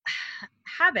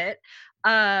habit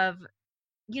of,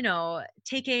 you know,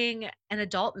 taking an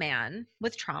adult man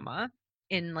with trauma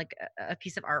in like a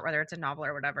piece of art, whether it's a novel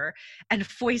or whatever, and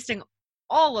foisting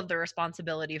all of the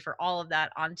responsibility for all of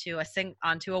that onto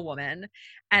a woman,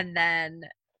 and then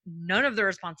none of the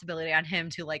responsibility on him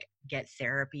to like get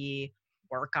therapy,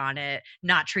 work on it,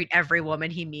 not treat every woman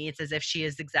he meets as if she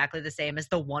is exactly the same as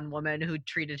the one woman who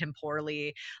treated him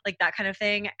poorly, like that kind of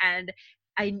thing. And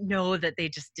I know that they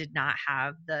just did not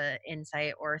have the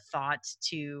insight or thought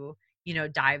to, you know,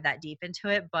 dive that deep into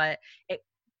it, but it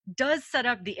does set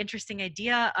up the interesting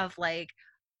idea of like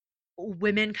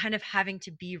women kind of having to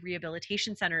be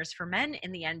rehabilitation centers for men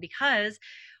in the end, because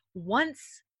once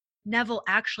Neville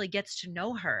actually gets to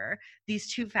know her,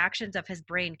 these two factions of his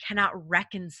brain cannot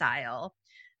reconcile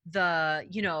the,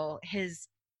 you know, his,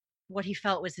 what he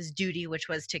felt was his duty, which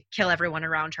was to kill everyone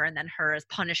around her, and then her as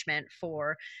punishment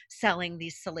for selling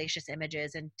these salacious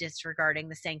images and disregarding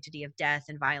the sanctity of death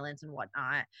and violence and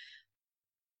whatnot.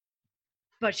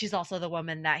 But she's also the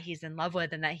woman that he's in love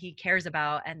with and that he cares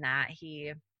about, and that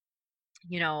he,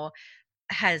 you know,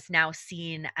 has now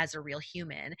seen as a real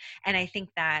human. And I think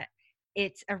that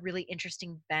it's a really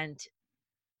interesting bent.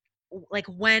 Like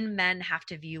when men have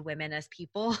to view women as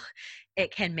people,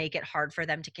 it can make it hard for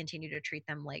them to continue to treat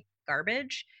them like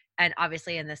garbage. And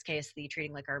obviously in this case, the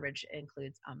treating like garbage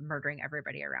includes murdering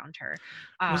everybody around her.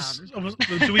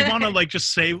 Do we want to like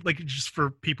just say, like, just for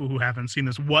people who haven't seen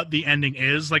this, what the ending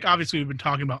is? Like, obviously we've been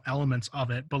talking about elements of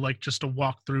it, but like just to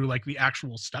walk through like the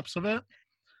actual steps of it.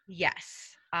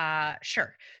 Yes.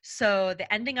 Sure. So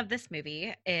the ending of this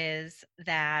movie is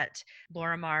that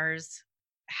Laura Mars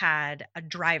had a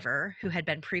driver who had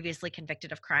been previously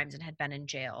convicted of crimes and had been in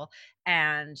jail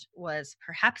and was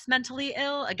perhaps mentally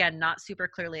ill, again, not super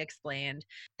clearly explained,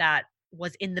 that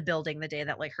was in the building the day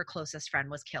that like her closest friend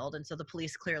was killed. And so the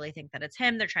police clearly think that it's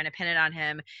him. They're trying to pin it on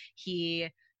him. He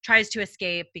tries to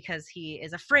escape because he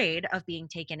is afraid of being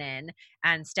taken in,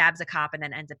 and stabs a cop and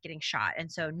then ends up getting shot.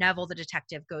 And so Neville, the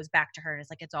detective, goes back to her and is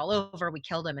like, it's all over. We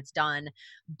killed him. It's done.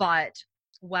 But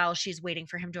while she's waiting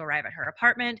for him to arrive at her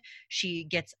apartment, she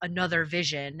gets another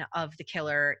vision of the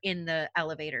killer in the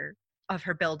elevator of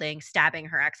her building, stabbing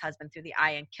her ex-husband through the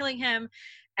eye and killing him.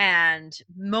 And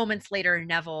moments later,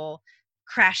 Neville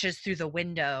crashes through the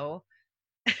window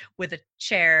with a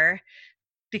chair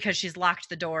because she's locked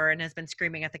the door and has been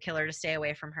screaming at the killer to stay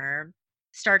away from her,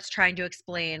 starts trying to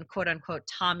explain, quote unquote,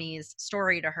 Tommy's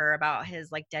story to her about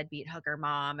his like deadbeat hooker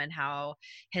mom and how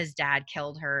his dad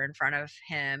killed her in front of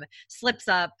him, slips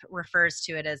up, refers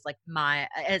to it as like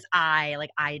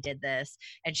I did this.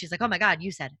 And she's like, oh my God,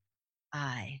 you said it.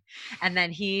 And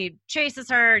then he chases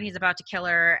her and he's about to kill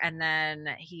her. And then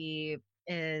he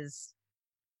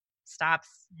stops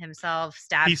himself,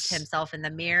 stabs himself in the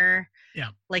mirror. Yeah.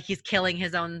 Like he's killing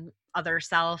his own other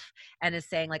self and is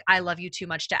saying like, I love you too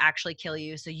much to actually kill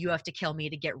you. So you have to kill me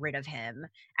to get rid of him.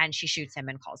 And she shoots him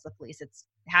and calls the police. It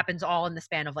happens all in the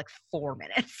span of like 4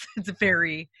 minutes. It's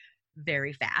very,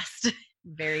 very fast,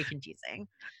 very confusing.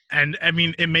 And I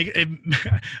mean,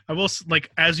 I will, like,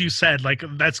 as you said, like,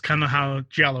 that's kind of how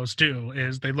giallos do,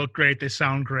 is they look great, they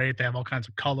sound great, they have all kinds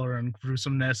of color and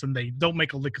gruesomeness, and they don't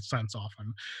make a lick of sense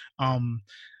often. I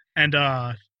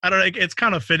don't know, it's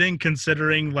kind of fitting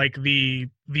considering like the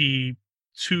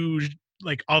two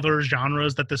like other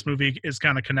genres that this movie is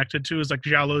kind of connected to, is like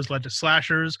giallos led to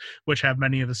slashers, which have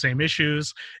many of the same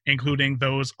issues, including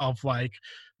those of like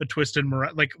the twisted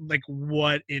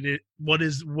what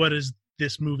is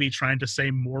this movie trying to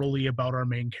say morally about our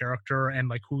main character, and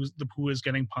like who is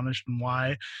getting punished and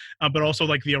why, but also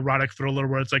like the erotic thriller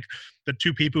where it's like the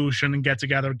two people who shouldn't get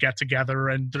together,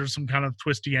 and there's some kind of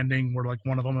twisty ending where like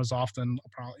one of them is often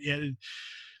probably Is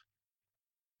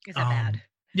it bad?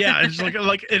 Yeah, it's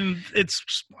like, and it's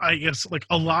just, I guess like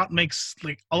a lot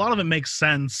of it makes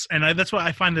sense, and that's why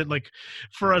I find it, like,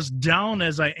 for as down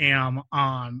as I am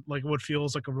on like what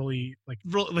feels like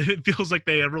it feels like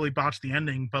they really botched the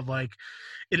ending, but like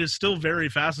it is still very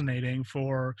fascinating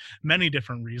for many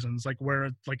different reasons, like where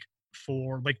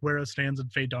it stands in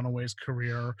Faye Dunaway's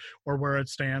career, or where it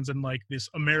stands in like this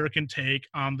American take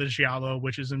on the giallo,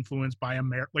 which is influenced by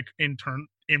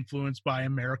influenced by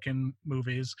American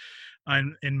movies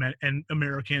and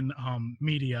American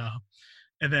media,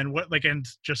 and then and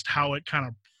just how it kind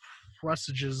of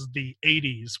presages the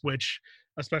 80s, which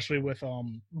especially with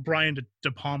Brian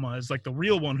De Palma is like the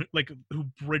real one who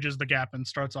bridges the gap and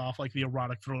starts off like the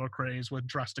erotic thriller craze with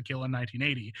Dressed to Kill in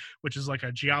 1980, which is like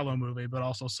a giallo movie, but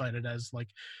also cited as like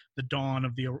the dawn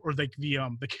of the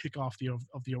kickoff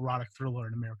of the erotic thriller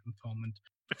in American film. And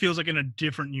it feels like in a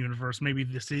different universe, maybe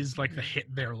this is like the hit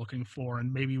they're looking for,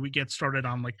 and maybe we get started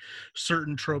on like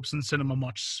certain tropes in cinema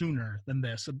much sooner than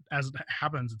this. As it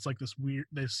happens, it's like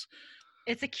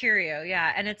It's a curio,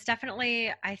 yeah. And it's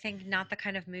definitely, I think, not the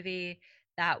kind of movie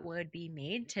that would be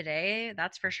made today.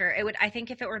 That's for sure. I think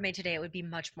if it were made today, it would be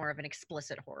much more of an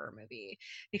explicit horror movie,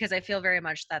 because I feel very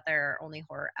much that there are only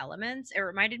horror elements. It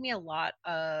reminded me a lot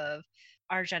of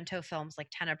Argento films like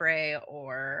Tenebrae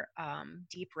or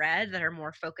Deep Red, that are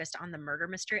more focused on the murder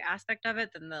mystery aspect of it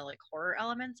than the like horror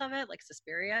elements of it, like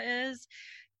Suspiria is.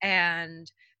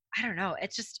 And I don't know,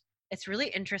 it's really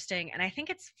interesting. And I think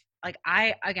it's like,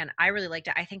 I really liked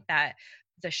it. I think that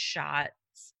the shots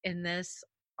in this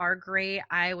are great.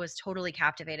 I was totally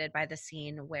captivated by the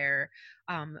scene where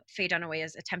Faye Dunaway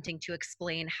is attempting to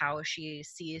explain how she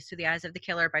sees through the eyes of the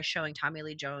killer by showing Tommy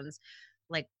Lee Jones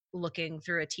like looking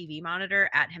through a TV monitor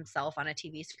at himself on a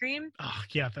TV screen. Oh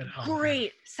yeah,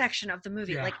 great section of the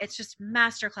movie. Yeah. Like, it's just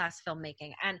masterclass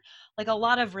filmmaking, and like a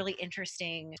lot of really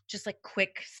interesting, just like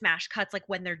quick smash cuts, like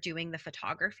when they're doing the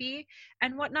photography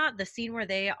and whatnot. The scene where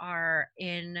they are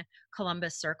in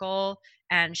Columbus Circle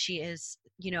and she is,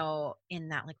 in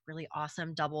that like really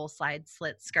awesome double slide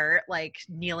slit skirt, like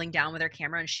kneeling down with her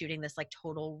camera and shooting this like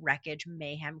total wreckage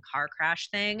mayhem car crash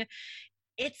thing.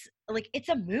 It's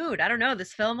a mood. I don't know.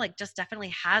 This film like just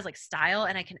definitely has like style,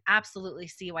 and I can absolutely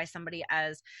see why somebody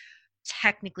as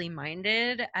technically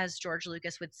minded as George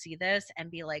Lucas would see this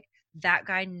and be like, that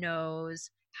guy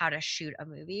knows how to shoot a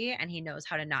movie, and he knows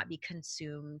how to not be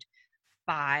consumed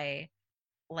by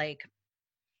like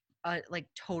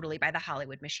totally by the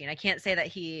Hollywood machine. I can't say that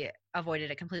he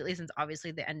avoided it completely, since obviously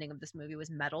the ending of this movie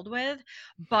was meddled with,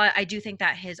 but I do think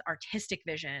that his artistic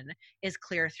vision is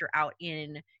clear throughout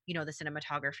in, the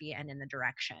cinematography and in the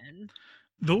direction.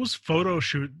 Those photo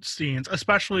shoot scenes,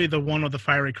 especially the one with the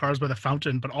fiery cars by the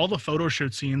fountain, but all the photo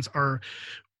shoot scenes are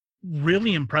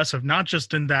really impressive, not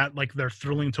just in that like they're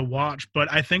thrilling to watch, but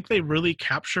I think they really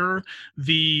capture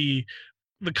the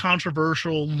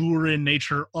controversial lurid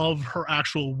nature of her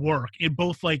actual work, in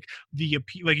both like the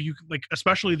appeal,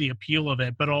 especially the appeal of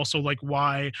it, but also like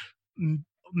why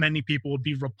many people would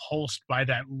be repulsed by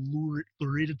that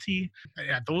luridity.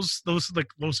 Yeah, those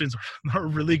scenes are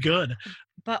really good.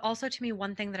 But also, to me,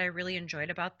 one thing that I really enjoyed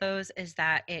about those is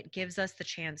that it gives us the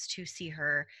chance to see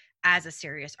her as a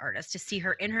serious artist, to see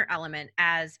her in her element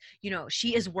as,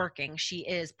 she is working, she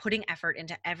is putting effort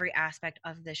into every aspect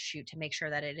of this shoot to make sure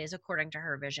that it is according to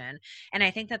her vision. And I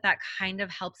think that kind of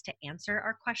helps to answer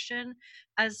our question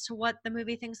as to what the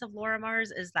movie thinks of Laura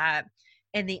Mars, is that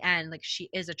in the end, like, she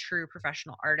is a true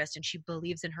professional artist, and she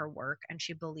believes in her work, and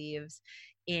she believes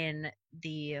in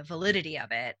the validity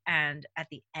of it. And at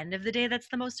the end of the day, that's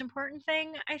the most important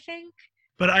thing, I think.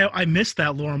 But I miss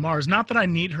that Laura Mars. Not that I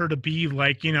need her to be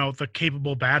like, you know, the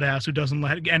capable badass who doesn't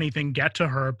let anything get to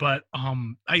her, but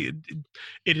it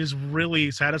is really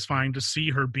satisfying to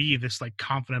see her be this like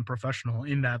confident professional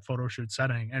in that photo shoot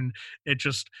setting. And it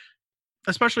just,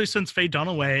 especially since Faye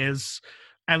Dunaway is,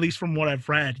 at least from what I've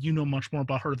read, you know much more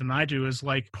about her than I do, is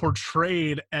like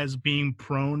portrayed as being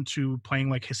prone to playing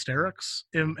like hysterics.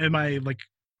 Am I like,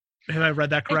 have I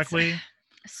read that correctly?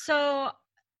 So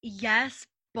yes,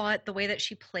 but the way that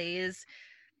she plays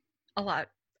a lot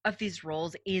of these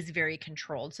roles is very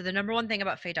controlled. So the number one thing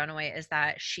about Faye Dunaway is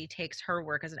that she takes her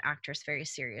work as an actress very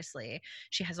seriously.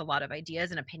 She has a lot of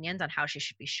ideas and opinions on how she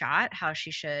should be shot, how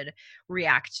she should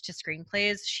react to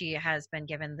screenplays. She has been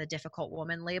given the difficult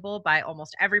woman label by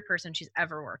almost every person she's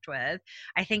ever worked with.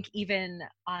 I think even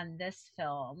on this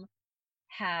film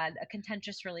had a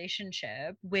contentious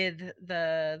relationship with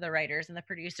the writers and the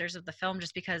producers of the film,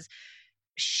 just because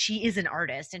she is an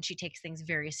artist and she takes things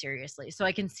very seriously. So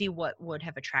I can see what would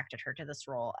have attracted her to this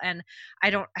role. And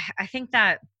I think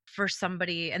that for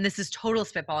somebody, and this is total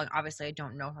spitballing, obviously I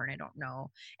don't know her and I don't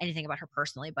know anything about her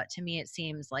personally, but to me it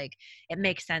seems like it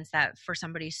makes sense that for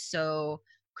somebody so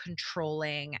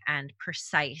controlling and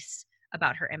precise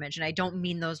about her image, and I don't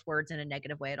mean those words in a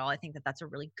negative way at all, I think that that's a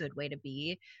really good way to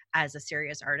be as a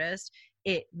serious artist.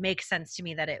 It makes sense to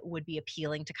me that it would be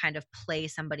appealing to kind of play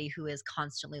somebody who is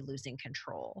constantly losing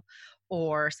control,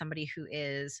 or somebody who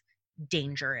is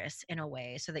dangerous in a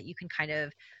way, so that you can kind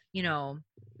of, you know,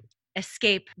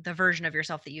 escape the version of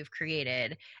yourself that you've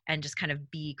created and just kind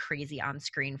of be crazy on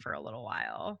screen for a little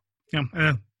while.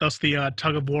 Yeah, that's the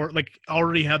tug of war. Like,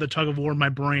 already had the tug of war in my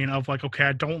brain of like, okay,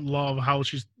 I don't love how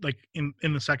she's like in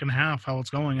the second half, how it's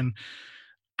going, and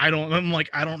I'm like,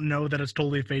 I don't know that it's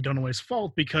totally Faye Dunaway's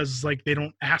fault, because like they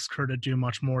don't ask her to do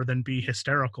much more than be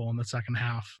hysterical in the second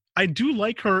half. I do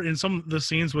like her in some of the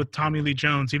scenes with Tommy Lee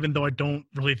Jones, even though I don't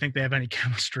really think they have any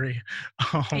chemistry.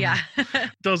 Yeah.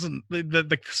 Doesn't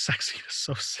the sex scene is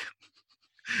so silly.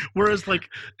 Whereas like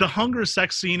the hunger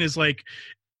sex scene is like,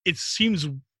 it seems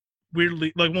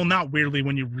weirdly, like, well, not weirdly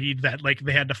when you read that like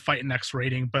they had to fight an X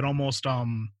rating, but almost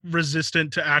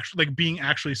resistant to actually like being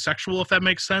actually sexual, if that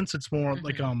makes sense. It's more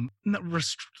like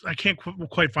I can't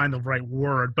quite find the right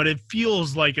word, but it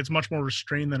feels like it's much more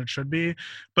restrained than it should be,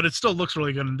 but it still looks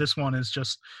really good. And this one is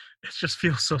just, it just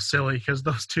feels so silly because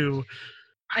those two,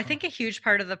 I think a huge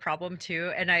part of the problem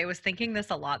too, and I was thinking this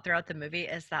a lot throughout the movie,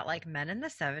 is that like men in the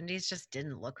 70s just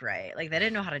didn't look right. Like they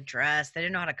didn't know how to dress, they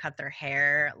didn't know how to cut their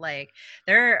hair. Like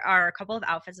there are a couple of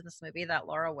outfits in this movie that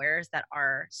Laura wears that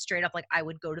are straight up like I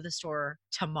would go to the store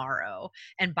tomorrow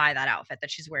and buy that outfit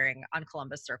that she's wearing on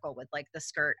Columbus Circle with like the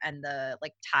skirt and the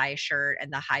like tie shirt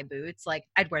and the high boots. Like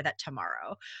I'd wear that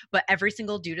tomorrow. But every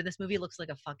single dude in this movie looks like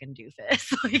a fucking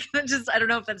doofus. Like just, I don't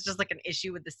know if that's just like an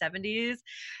issue with the 70s.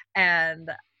 And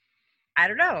I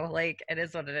don't know, like it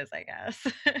is what it is, I guess.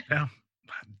 yeah.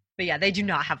 But yeah, they do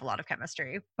not have a lot of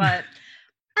chemistry. But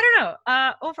I don't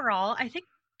know. Overall, I think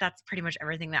that's pretty much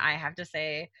everything that I have to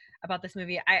say about this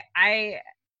movie.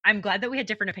 I'm glad that we had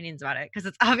different opinions about it, because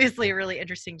it's obviously really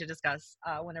interesting to discuss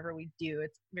whenever we do.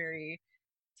 It's very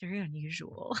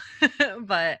unusual.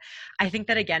 But I think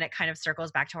that again, it kind of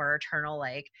circles back to our eternal,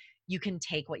 like, you can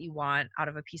take what you want out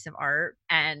of a piece of art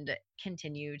and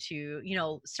continue to, you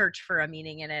know, search for a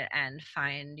meaning in it and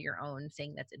find your own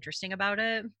thing that's interesting about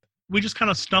it. We just kind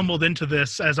of stumbled into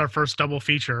this as our first double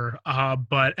feature,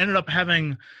 but ended up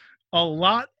having a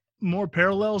lot more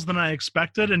parallels than I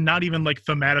expected, and not even like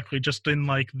thematically, just in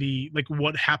like the like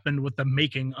what happened with the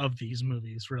making of these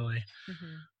movies, really.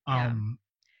 Yeah.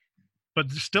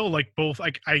 But still, like both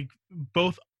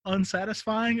both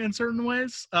unsatisfying in certain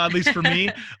ways, at least for me.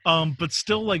 But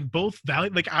still, like both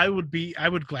valid. Like I would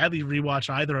gladly rewatch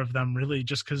either of them, really,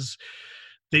 just because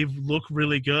they look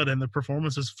really good and the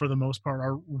performances for the most part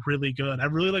are really good. I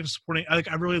really like supporting.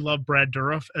 I really love Brad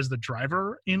Dourif as the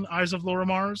driver in Eyes of Laura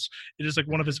Mars. It is like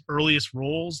one of his earliest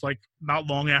roles, like not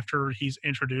long after he's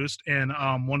introduced in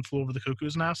One Flew Over the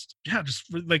Cuckoo's Nest. Yeah, just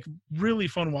like really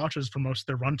fun watches for most of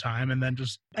their runtime, and then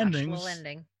just endings.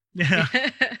 Ending. Yeah.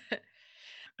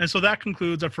 And so that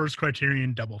concludes our first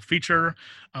Criterion double feature.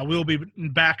 We'll be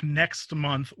back next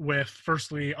month with,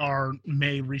 firstly, our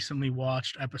May recently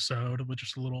watched episode, which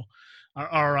is a little,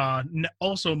 our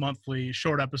also monthly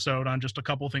short episode on just a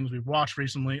couple things we've watched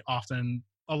recently, often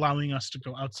allowing us to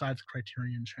go outside the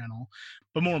Criterion channel.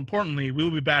 But more importantly, we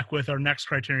will be back with our next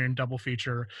Criterion double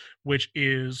feature, which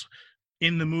is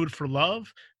In the Mood for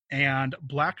Love and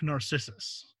Black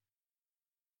Narcissus,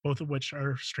 both of which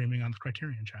are streaming on the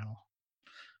Criterion channel.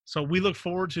 So we look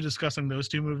forward to discussing those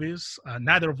two movies,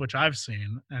 neither of which I've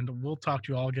seen, and we'll talk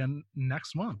to you all again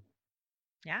next month.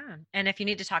 Yeah. And if you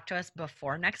need to talk to us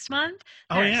before next month,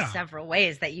 Oh, there yeah. are several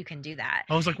ways that you can do that.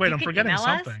 I was like, wait, You I'm can forgetting email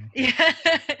us. something. Yeah.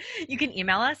 You can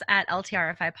email us at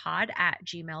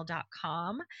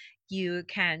ltrfipod@gmail.com. You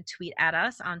can tweet at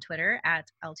us on Twitter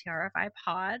at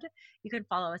ltrfipod. You can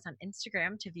follow us on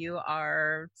Instagram to view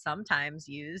our sometimes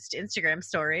used Instagram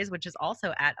stories, which is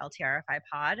also at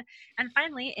ltrfipod. And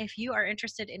finally, if you are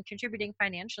interested in contributing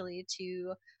financially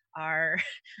to our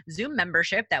Zoom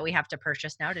membership that we have to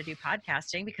purchase now to do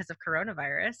podcasting because of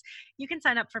coronavirus, you can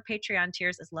sign up for Patreon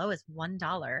tiers as low as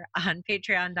 $1 on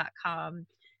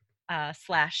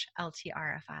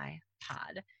patreon.com/LTRFI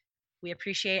pod. We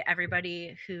appreciate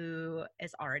everybody who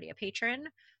is already a patron.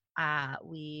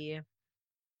 We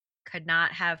could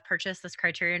not have purchased this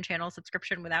Criterion Channel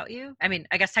subscription without you. I mean,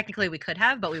 I guess technically we could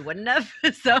have, but we wouldn't have.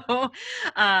 So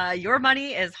your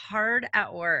money is hard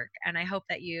at work, and I hope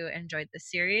that you enjoyed the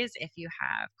series. If you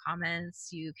have comments,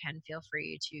 you can feel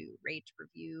free to rate,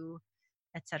 review,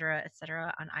 etc.,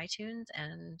 on iTunes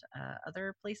and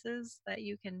other places that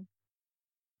you can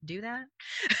do that.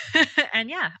 And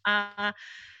yeah,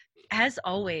 as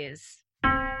always,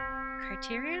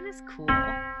 Criterion is cool.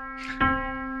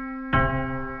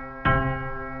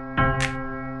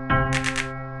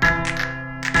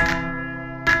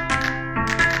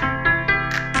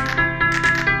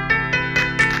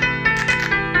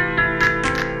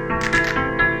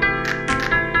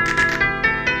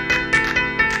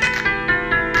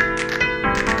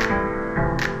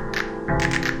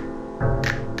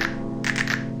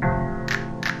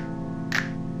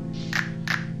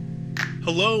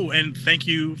 Hello, and thank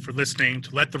you for listening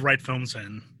to Let the Right Films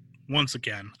In once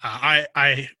again.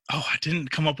 I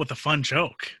didn't come up with a fun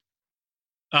joke.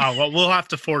 Well, we'll have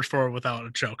to forge forward without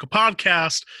a joke. A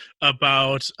podcast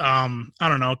about I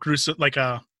don't know, gruesome, like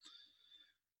a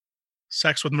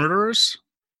sex with murderers.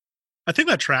 I think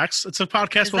that tracks. It's a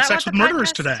podcast about sex with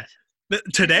murderers today.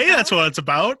 Today, that's what it's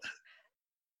about.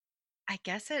 I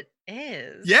guess it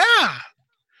is. Yeah,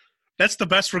 that's the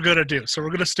best we're gonna do. So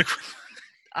we're gonna stick with.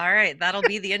 All right, that'll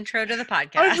be the intro to the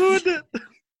podcast. I ruined it.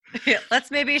 Yeah,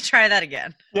 let's maybe try that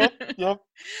again. Yep.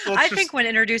 I think when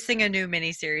introducing a new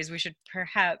miniseries, we should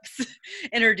perhaps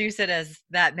introduce it as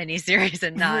that miniseries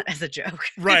and not as a joke.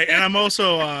 Right, and I'm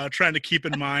also trying to keep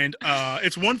in mind,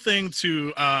 it's one thing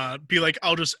to be like,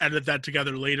 I'll just edit that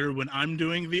together later when I'm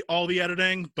doing all the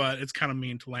editing, but it's kind of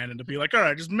mean to Landon to be like, all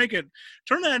right, just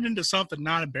turn that into something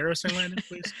not embarrassing, Landon,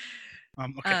 please.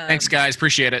 Okay. Thanks, guys.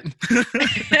 Appreciate it.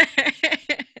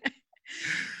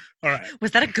 All right. Was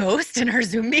that a ghost in our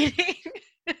Zoom meeting?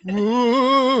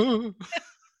 All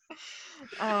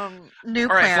New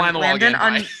right, plan. fly on the wall Landon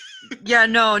again.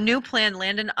 Bye. new plan.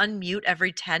 Landon, unmute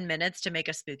every 10 minutes to make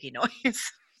a spooky noise. I'm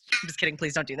just kidding.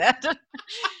 Please don't do that.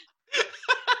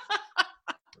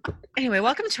 Anyway,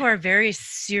 welcome to our very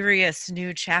serious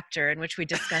new chapter in which we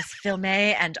discuss film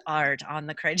and art on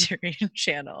the Criterion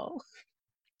Channel.